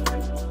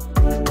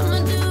 I'ma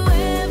do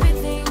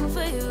everything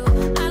for you.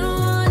 I don't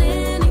want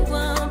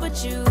anyone but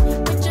you.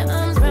 Put your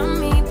arms around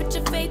me, put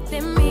your faith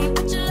in me,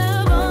 put your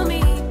love on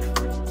me.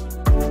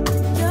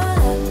 Your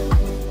love,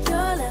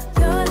 your love,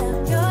 your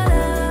love, your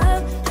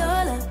love, your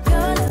love,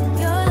 your love,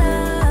 your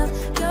love,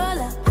 your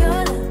love, your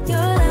love,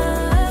 your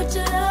love. Put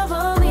your love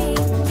on me.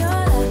 Your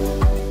love,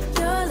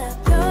 your love,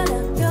 your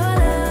love, your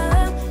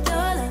love,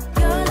 your love,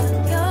 your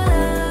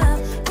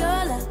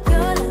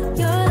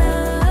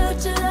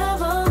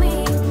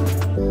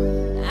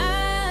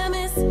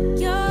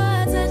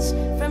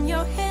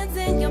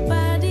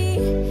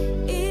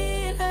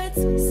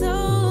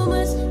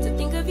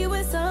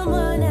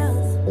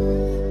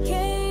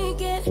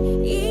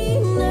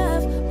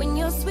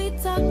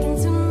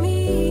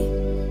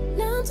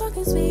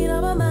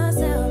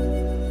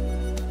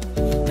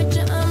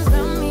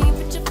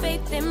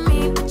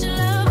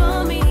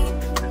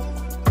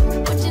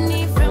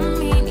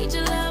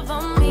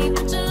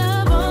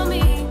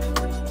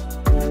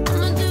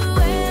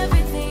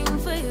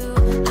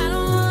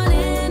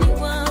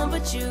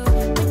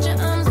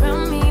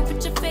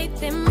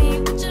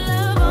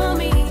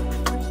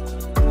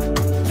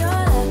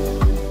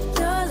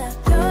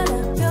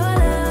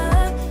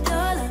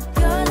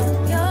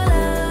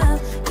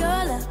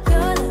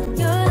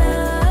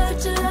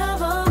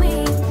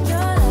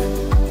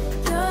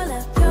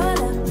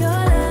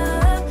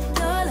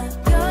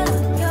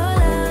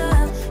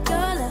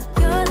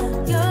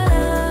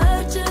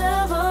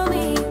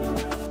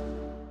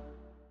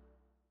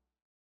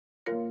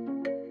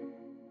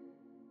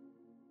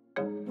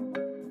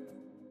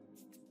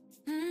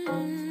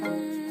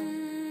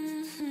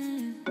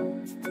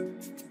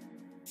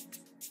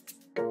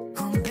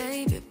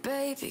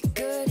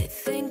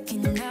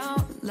thinking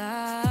out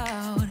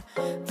loud,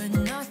 but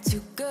not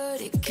too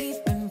good at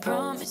keeping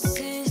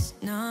promises.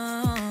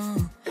 No,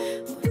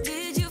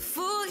 did you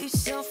fool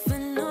yourself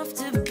enough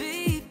to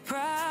be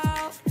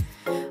proud?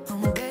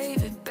 Oh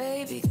baby,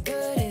 baby,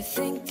 good at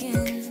thinking.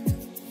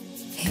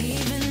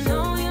 Even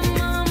though your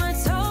mama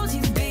told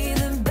you be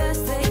the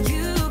best that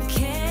you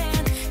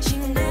can, she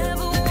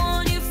never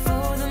warned you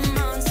for the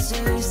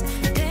monsters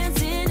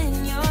dancing in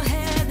your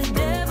head, the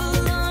devil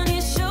on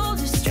your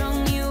shoulder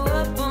strung you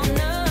up on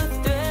a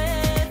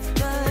thread.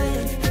 But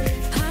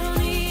I don't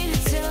need to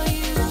tell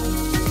you,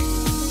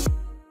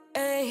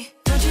 hey,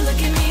 don't you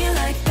look at me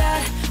like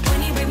that when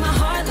you break my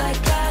heart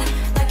like that,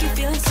 like you're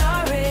feeling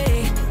sorry.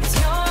 It's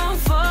your own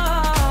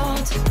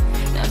fault.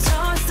 Now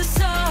toss the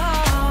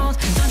salt.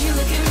 Don't you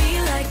look at me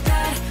like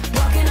that,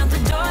 walking out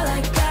the door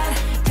like that.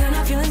 You're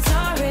not feeling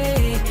sorry.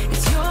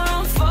 It's your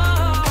own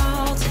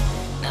fault.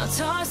 Now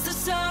toss the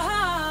salt.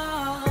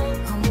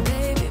 Oh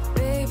baby,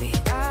 baby,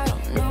 I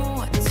don't know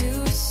what to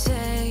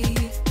say.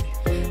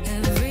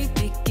 Every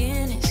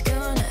beginning's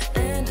gonna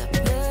end up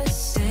the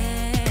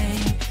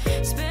same.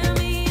 Spare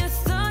me your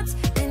thoughts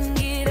and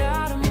get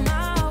out of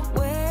my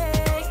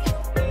way.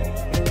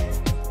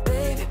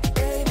 Baby,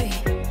 baby,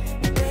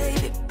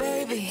 baby,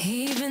 baby.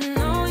 Even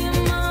though your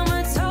mama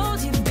told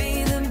you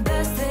be the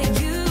best that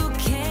you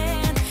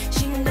can,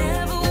 she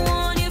never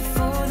warned you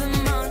for the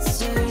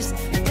monsters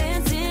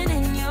dancing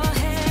in your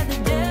head, the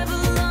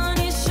devil on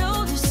your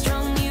shoulder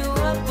strung you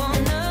up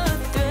on a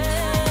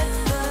thread.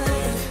 But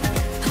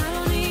I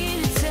don't need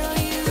to tell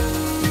you,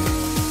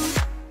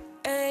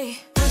 hey,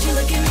 don't you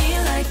look at me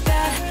like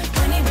that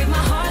when you break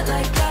my heart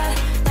like that,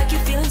 like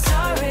you're feeling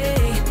sorry.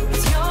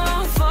 It's your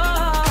own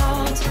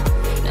fault.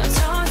 Now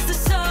toss the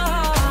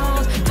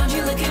salt. Don't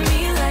you look at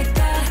me like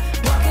that,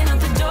 walking out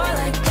the door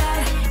like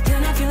that.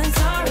 You're not feeling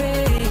sorry.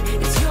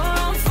 It's your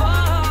own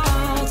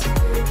fault.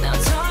 Now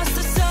toss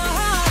the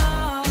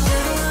salt.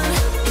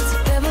 It's a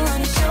devil on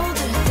your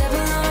shoulder.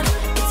 Devil on,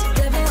 it's a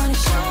devil on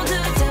your shoulder.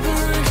 Devil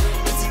on,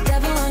 it's a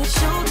devil on your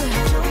shoulder.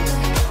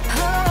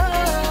 Oh,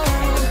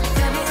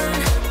 devil on,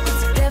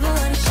 it's a devil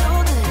on your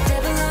shoulder.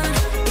 Devil on,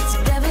 it's a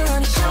devil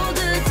on your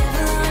shoulder.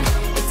 Devil on,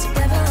 it's a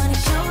devil on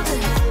your shoulder.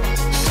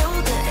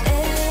 Shoulder, eh?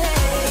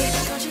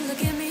 Don't you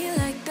look at me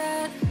like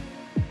that,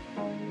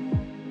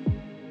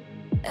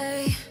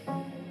 eh?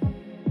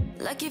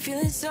 Like you're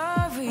feeling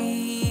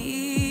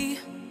sorry.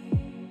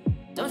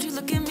 Don't you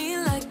look at me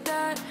like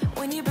that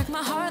when you break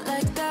my heart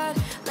like that,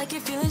 like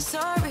you're feeling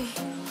sorry.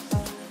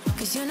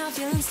 Cause you're not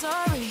feeling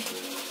sorry.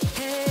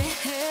 Hey,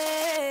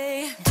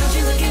 hey. Don't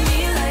you look at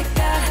me like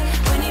that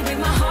when you break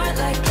my heart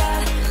like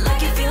that,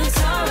 like you're feeling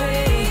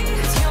sorry.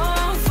 It's your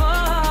own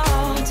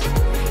fault.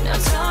 Now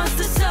toss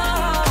the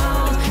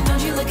salt.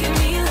 Don't you look at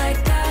me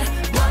like that,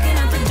 walking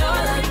out the door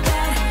like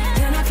that.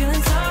 You're not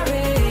feeling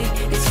sorry.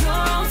 It's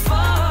your own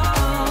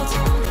fault.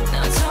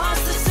 Now toss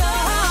the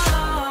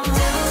salt.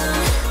 Devil on,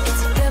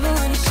 it's a devil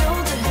on your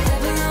shoulder.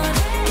 Devil on,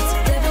 it's a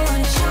devil on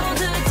your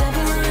shoulder.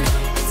 Devil on,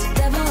 it's a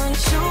devil on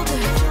your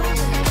shoulder.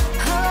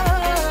 Oh,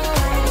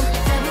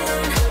 devil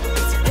on,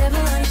 it's a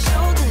devil on your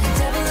shoulder.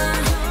 Devil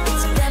on,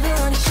 it's a devil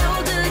on your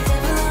shoulder.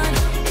 Devil on,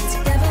 it's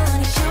a devil on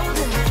your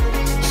shoulder.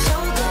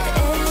 Shoulder,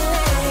 eh?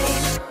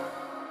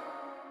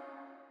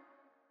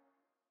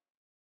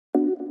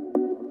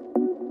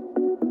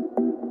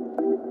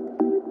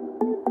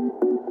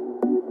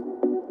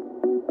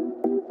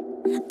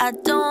 I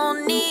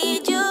don't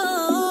need you,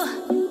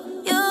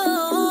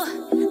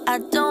 I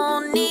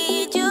don't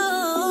need you,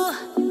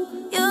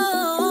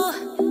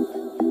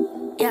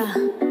 yeah.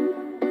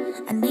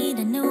 I need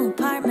a new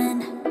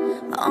apartment,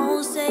 my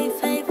own safe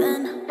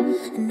haven,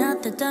 and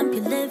not the dump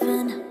you live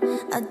in.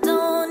 I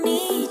don't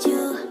need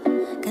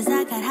you, cause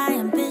I got high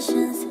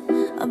ambitions,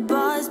 a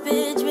boss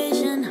bitch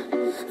vision.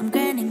 I'm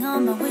granting all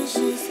my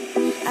wishes.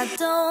 I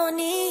don't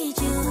need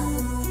you,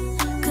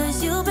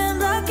 cause you've been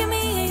blocking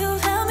me,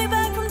 you've held me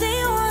back from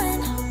day one.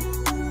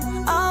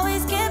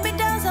 Always kept me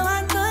down so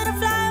I couldn't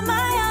fly on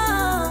my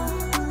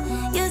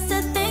own. Used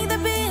to think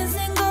that being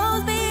single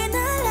was being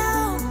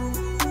alone.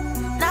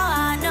 Now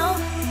I know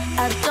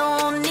I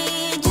don't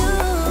need you,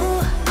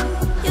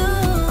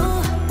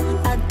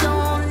 I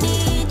don't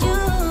need you,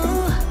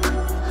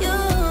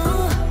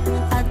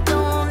 I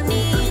don't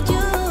need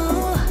you,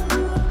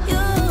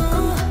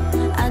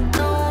 I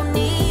don't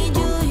need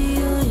you,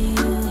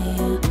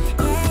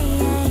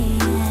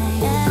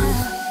 yeah.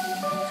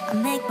 I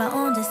make my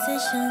own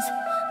decisions,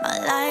 my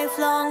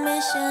lifelong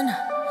mission,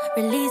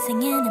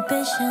 releasing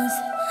inhibitions.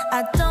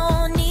 I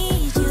don't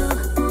need you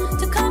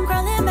to come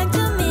crawling back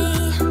to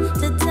me,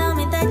 to tell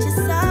me that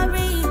you're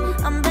sorry.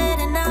 I'm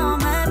better now,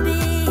 I'm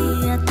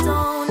happy. I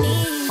don't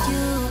need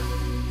you,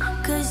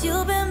 cause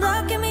you've been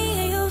blocking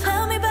me, you've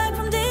held me back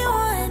from day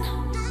one.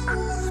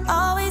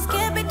 Always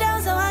kept me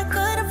down so I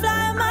couldn't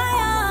fly on my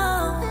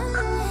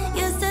own.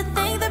 Used to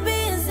think that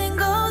being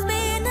single was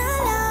being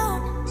alone.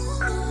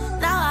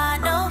 Now I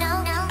know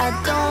I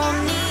don't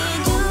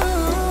need you,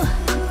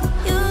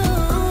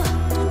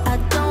 I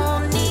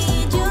don't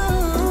need you,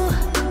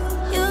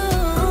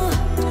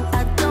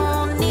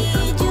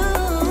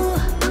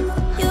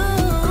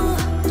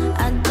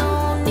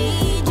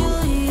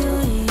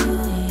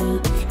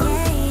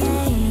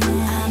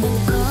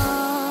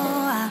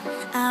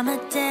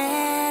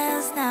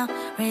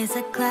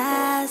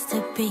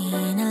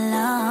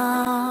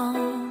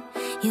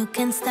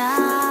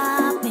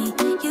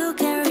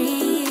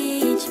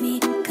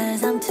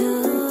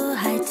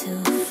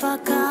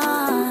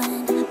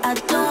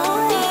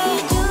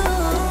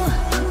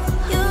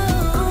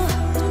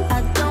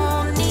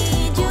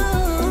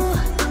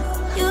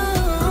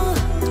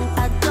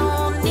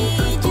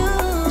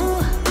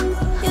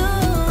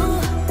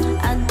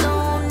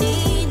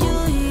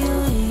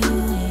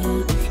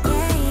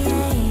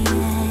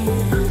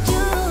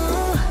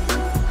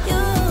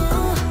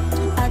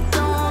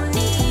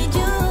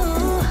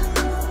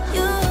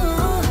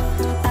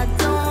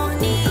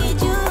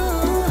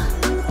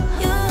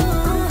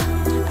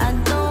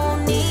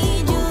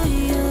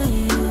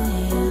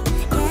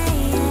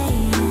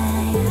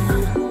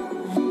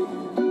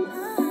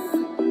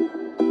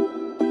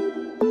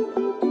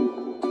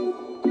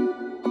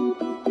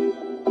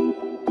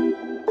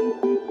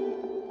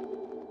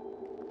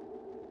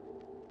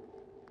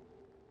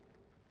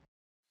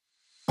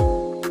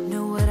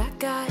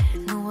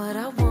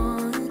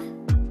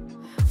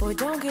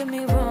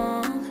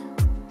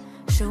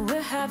 know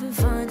we're having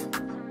fun,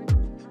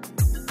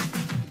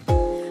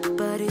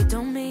 but it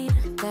don't mean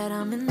that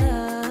I'm in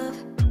love.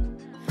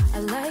 I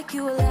like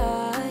you a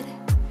lot,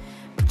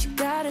 but you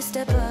gotta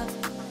step up.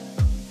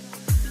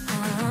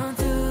 I'm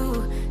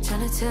through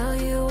trying to tell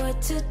you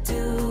what to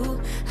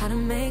do, how to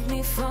make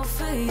me fall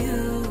for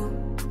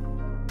you.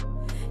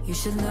 You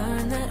should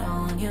learn that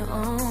on your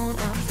own.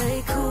 I'll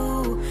play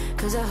cool,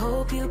 cause I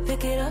hope you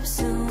pick it up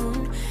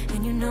soon,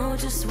 and you know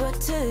just what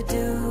to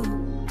do.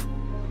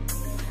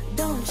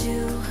 Don't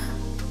you?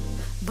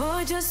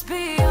 Boy, just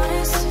be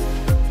honest.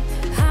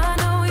 I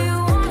know you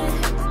want it.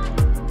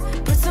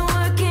 Put some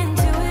work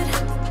into it,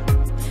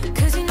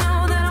 cause you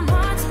know that I'm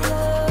hard to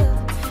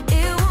love.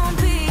 It won't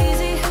be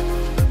easy,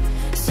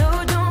 so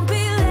don't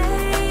be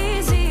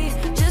lazy.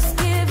 Just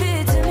give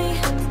it to me,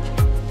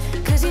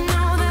 cause you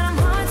know that I'm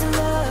hard to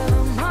love.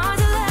 I'm hard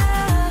to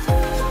love.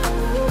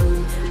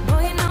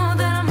 Boy, you know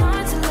that I'm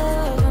hard to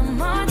love. I'm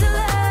hard to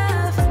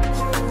love.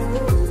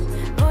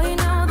 Boy, you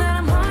know that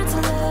I'm hard to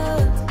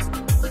love.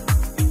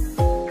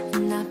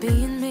 I'm not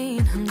being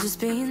mean, I'm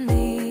just being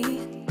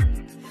me.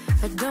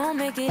 I don't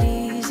make it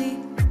easy,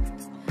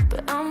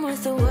 but I'm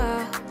worth a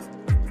while.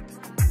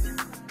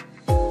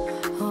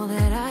 All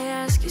that I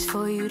ask is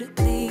for you to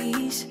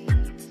please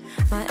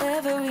my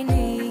every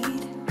need,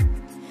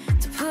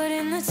 to put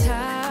in the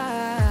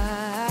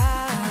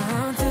time.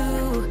 I'm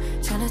through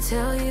trying to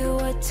tell you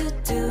what to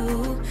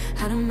do,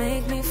 how to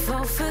make me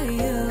fall for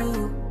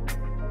you.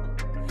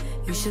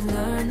 You should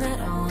learn that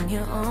on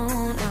your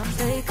own. I'll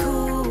play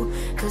cool,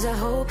 cause I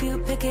hope you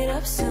pick it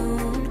up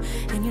soon,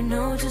 and you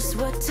know just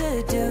what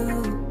to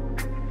do.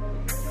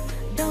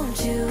 Don't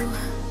you?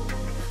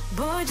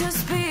 Boy,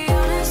 just be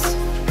honest.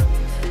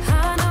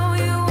 I know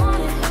you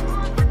want it.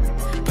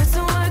 Put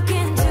some work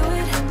into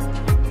it,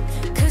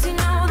 cause you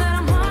know that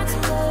I'm hard to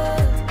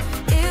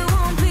love. It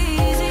won't be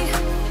easy,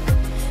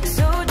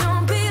 so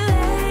don't be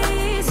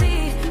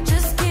lazy.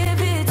 Just give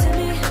it to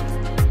me,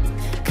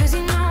 cause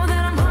you know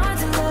that I'm hard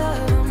to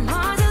love. I'm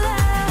hard to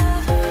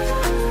love.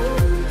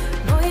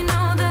 Boy, you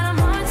know that I'm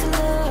hard to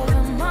love.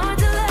 I'm hard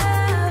to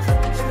love.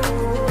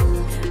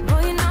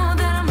 Boy, you know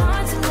that I'm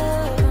hard to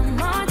love. I'm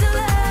hard to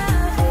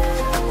love.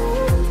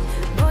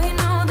 Boy, you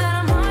know that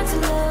I'm hard to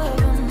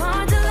love. I'm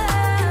hard to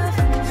love.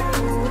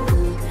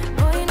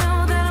 Boy, you know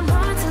that I'm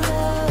hard to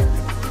love.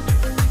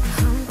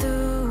 I'm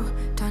through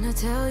trying to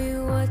tell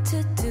you what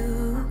to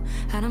do,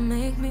 how to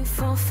make me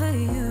fall for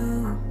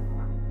you.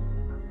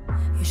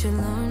 You should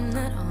learn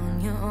that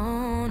on your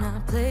own.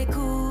 I'll play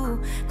cool,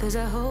 cause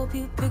I hope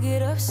you pick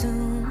it up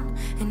soon,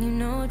 and you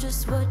know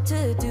just what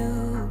to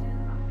do.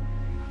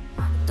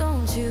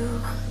 Don't you?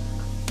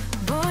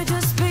 Boy,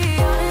 just be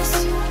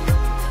honest.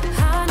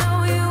 I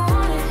know you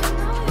want it.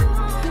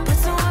 Put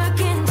some work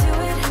into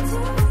it,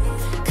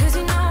 cause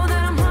you know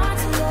that I'm hard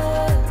to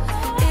love.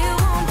 It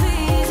won't be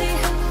easy,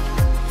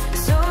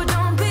 so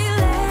don't be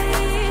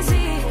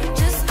lazy.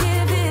 Just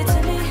give it to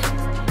me,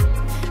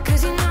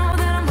 cause you know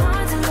that I'm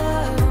hard to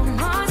love. I'm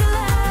hard to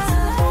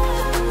love.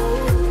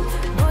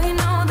 Boy, you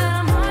know that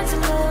I'm hard to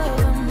love.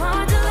 I'm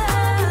hard to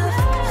love.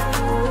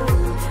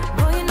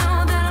 Boy, you know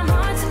that I'm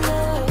hard to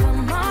love.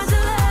 I'm hard to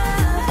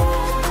love.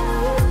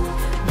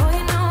 Boy,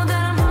 you know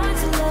that I'm hard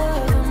to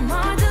love. I'm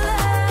hard to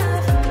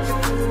love.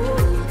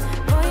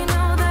 Boy, you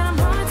know that I'm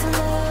hard to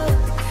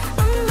love.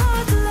 I'm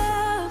hard to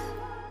love.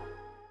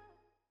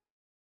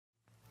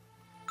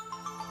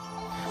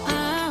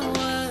 I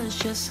was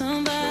just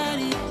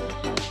somebody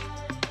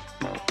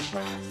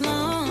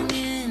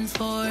longing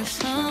for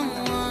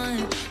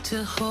someone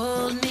to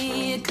hold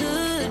me. It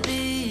could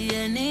be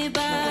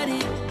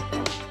anybody,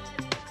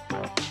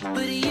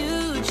 but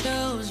you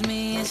chose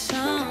me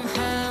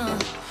somehow.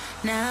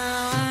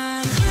 Now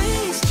I'm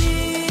waist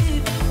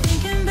deep,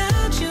 thinking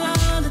about you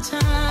all the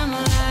time,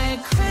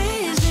 like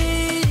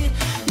crazy,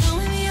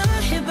 knowing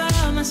you're here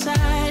by my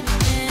side.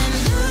 And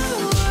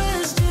I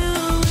was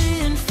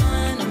doing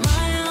fine on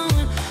my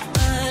own,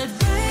 but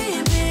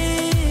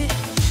baby,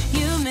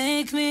 you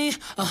make me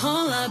a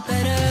whole lot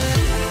better.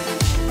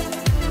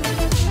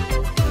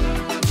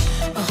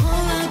 A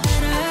whole lot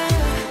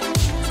better.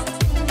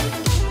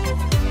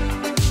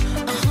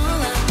 A whole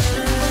lot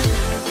better.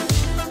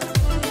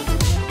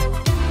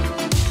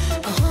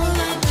 A whole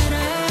lot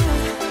better.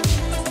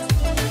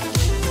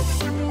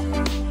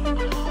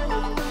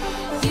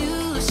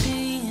 You've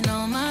seen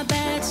all my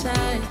bad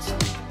sides,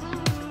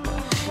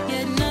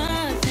 yet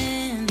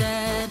nothing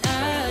that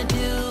I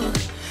do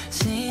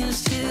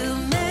seems to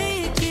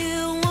make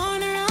you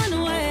wanna run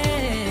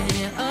away.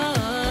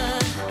 Oh,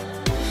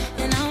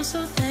 and I'm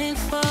so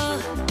thankful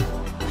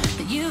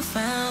that you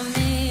found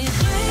me.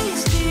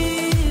 Waist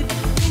deep,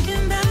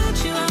 thinking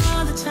about you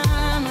all the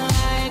time,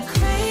 like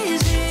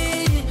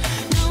crazy,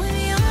 knowing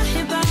you're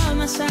here by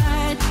my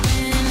side.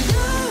 And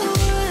I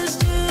was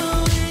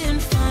doing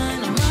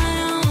fine on my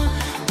own,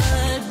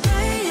 but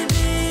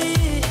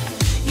baby,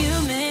 you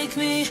make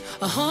me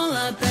a whole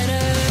lot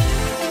better.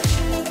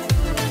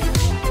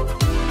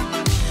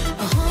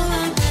 A whole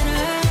lot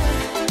better.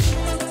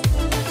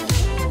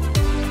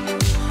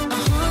 A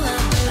whole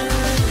lot better.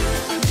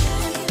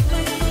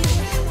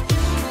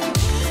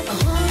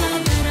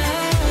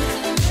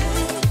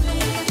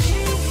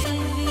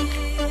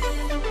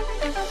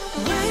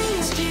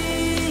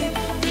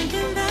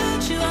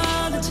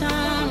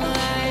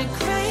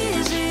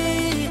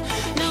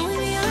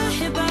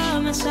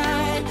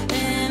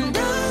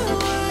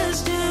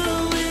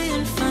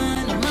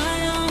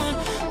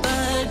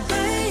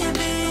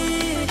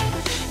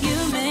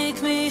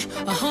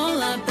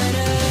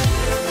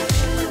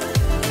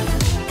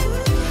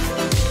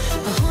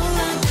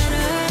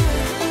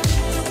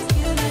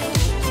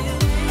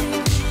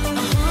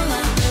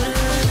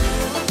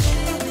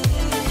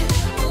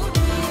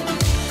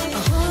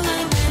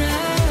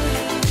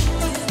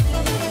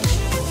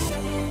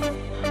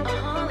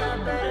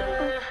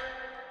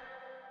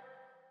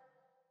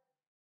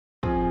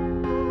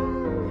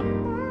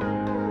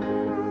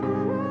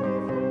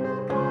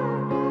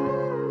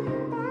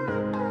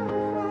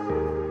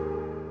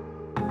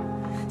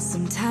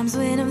 Sometimes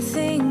when I'm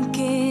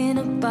thinking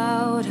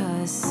about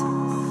us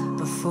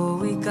before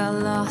we got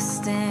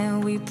lost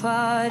and we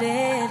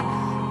parted,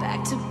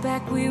 back to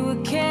back we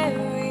would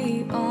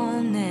carry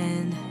on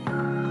and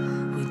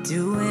we'd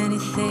do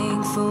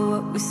anything for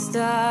what we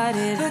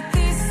started. But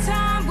this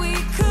time we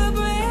could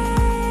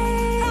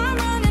break. I'm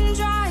running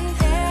dry,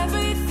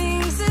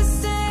 everything's the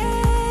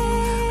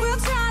same. We'll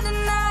try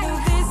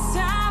tonight. This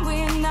time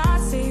we're not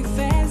safe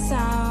and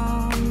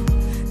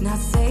sound, not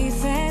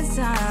safe and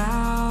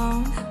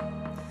sound.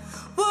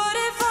 What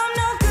if I'm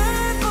no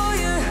good for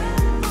you?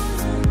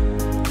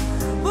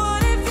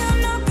 What if you're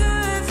no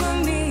good for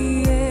me?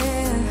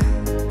 Yeah.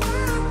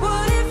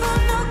 What if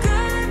I'm no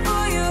good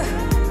for you?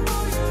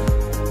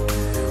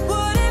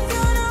 What if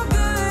you're no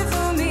good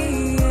for me?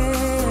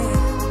 Yeah.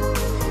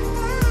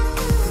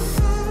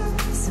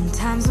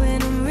 Sometimes when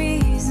I'm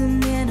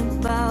reasoning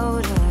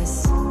about us,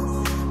 I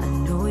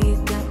know you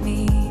got me,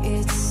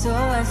 it's so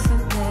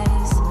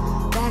effortless.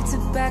 Back to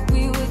back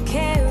we would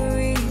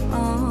carry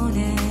on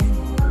and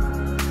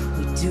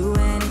we'd do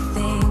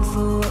anything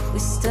for what we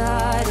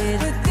started.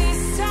 But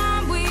this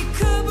time we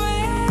could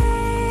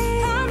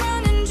break. I'm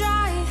running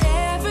dry,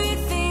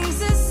 everything's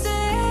the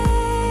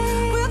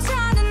same. We'll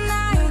try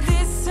tonight. But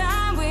this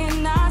time we're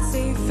not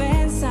safe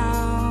and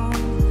sound,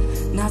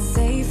 not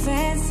safe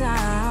and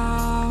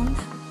sound.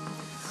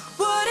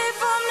 What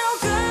if I'm no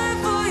good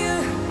for you?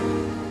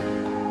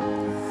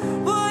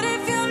 What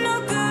if you're no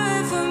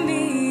good for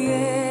me?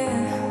 Yeah.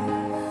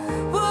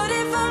 What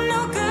if I'm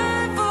no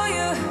good for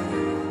you?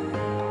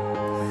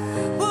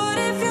 What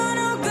if you're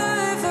no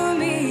good for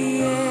me?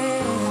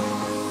 Yeah.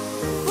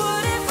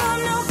 What if I'm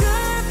no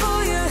good for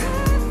you?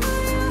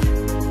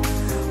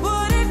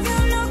 What if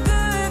you're no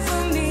good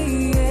for me?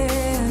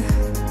 Yeah.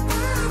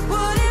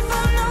 What if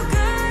I'm no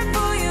good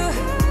for you?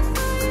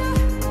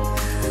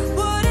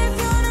 What if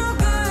you're no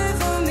good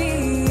for me?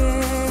 Yeah.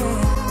 What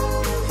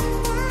if I'm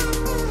no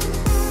good for you? What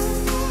if you're no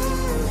good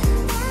for me?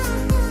 Yeah.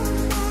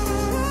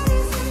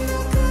 What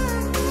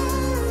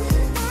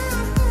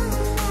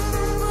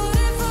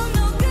if I'm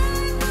no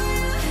good for you?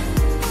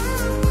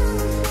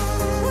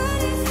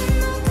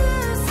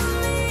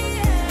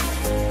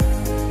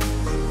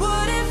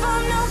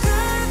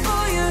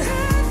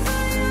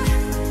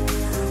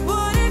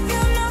 What if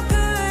you're no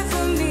good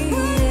for me?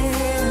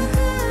 Yeah.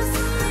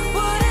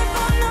 What if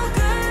I'm no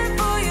good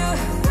for you?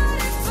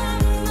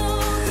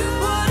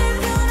 What if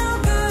you're no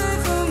good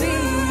for me?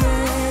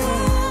 Yeah.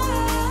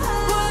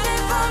 What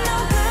if I'm no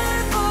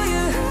good for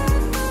you?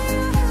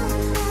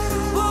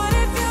 What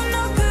if you're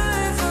no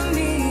good for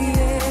me?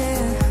 Yeah.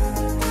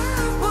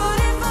 What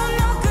if I'm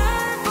no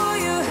good for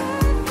you?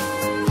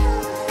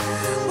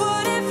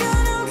 What if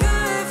you're no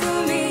good for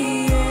me?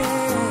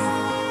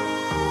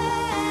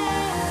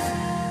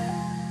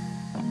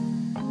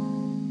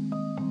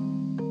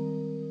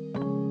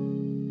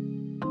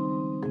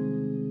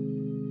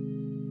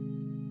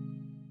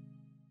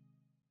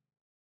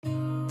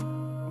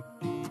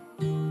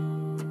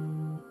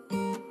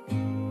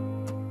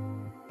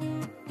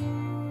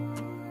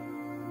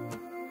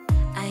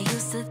 I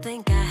used to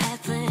think I had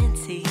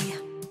plenty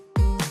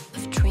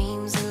of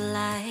dreams and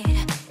light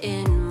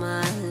in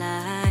my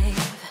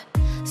life.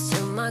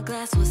 Still my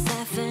glass was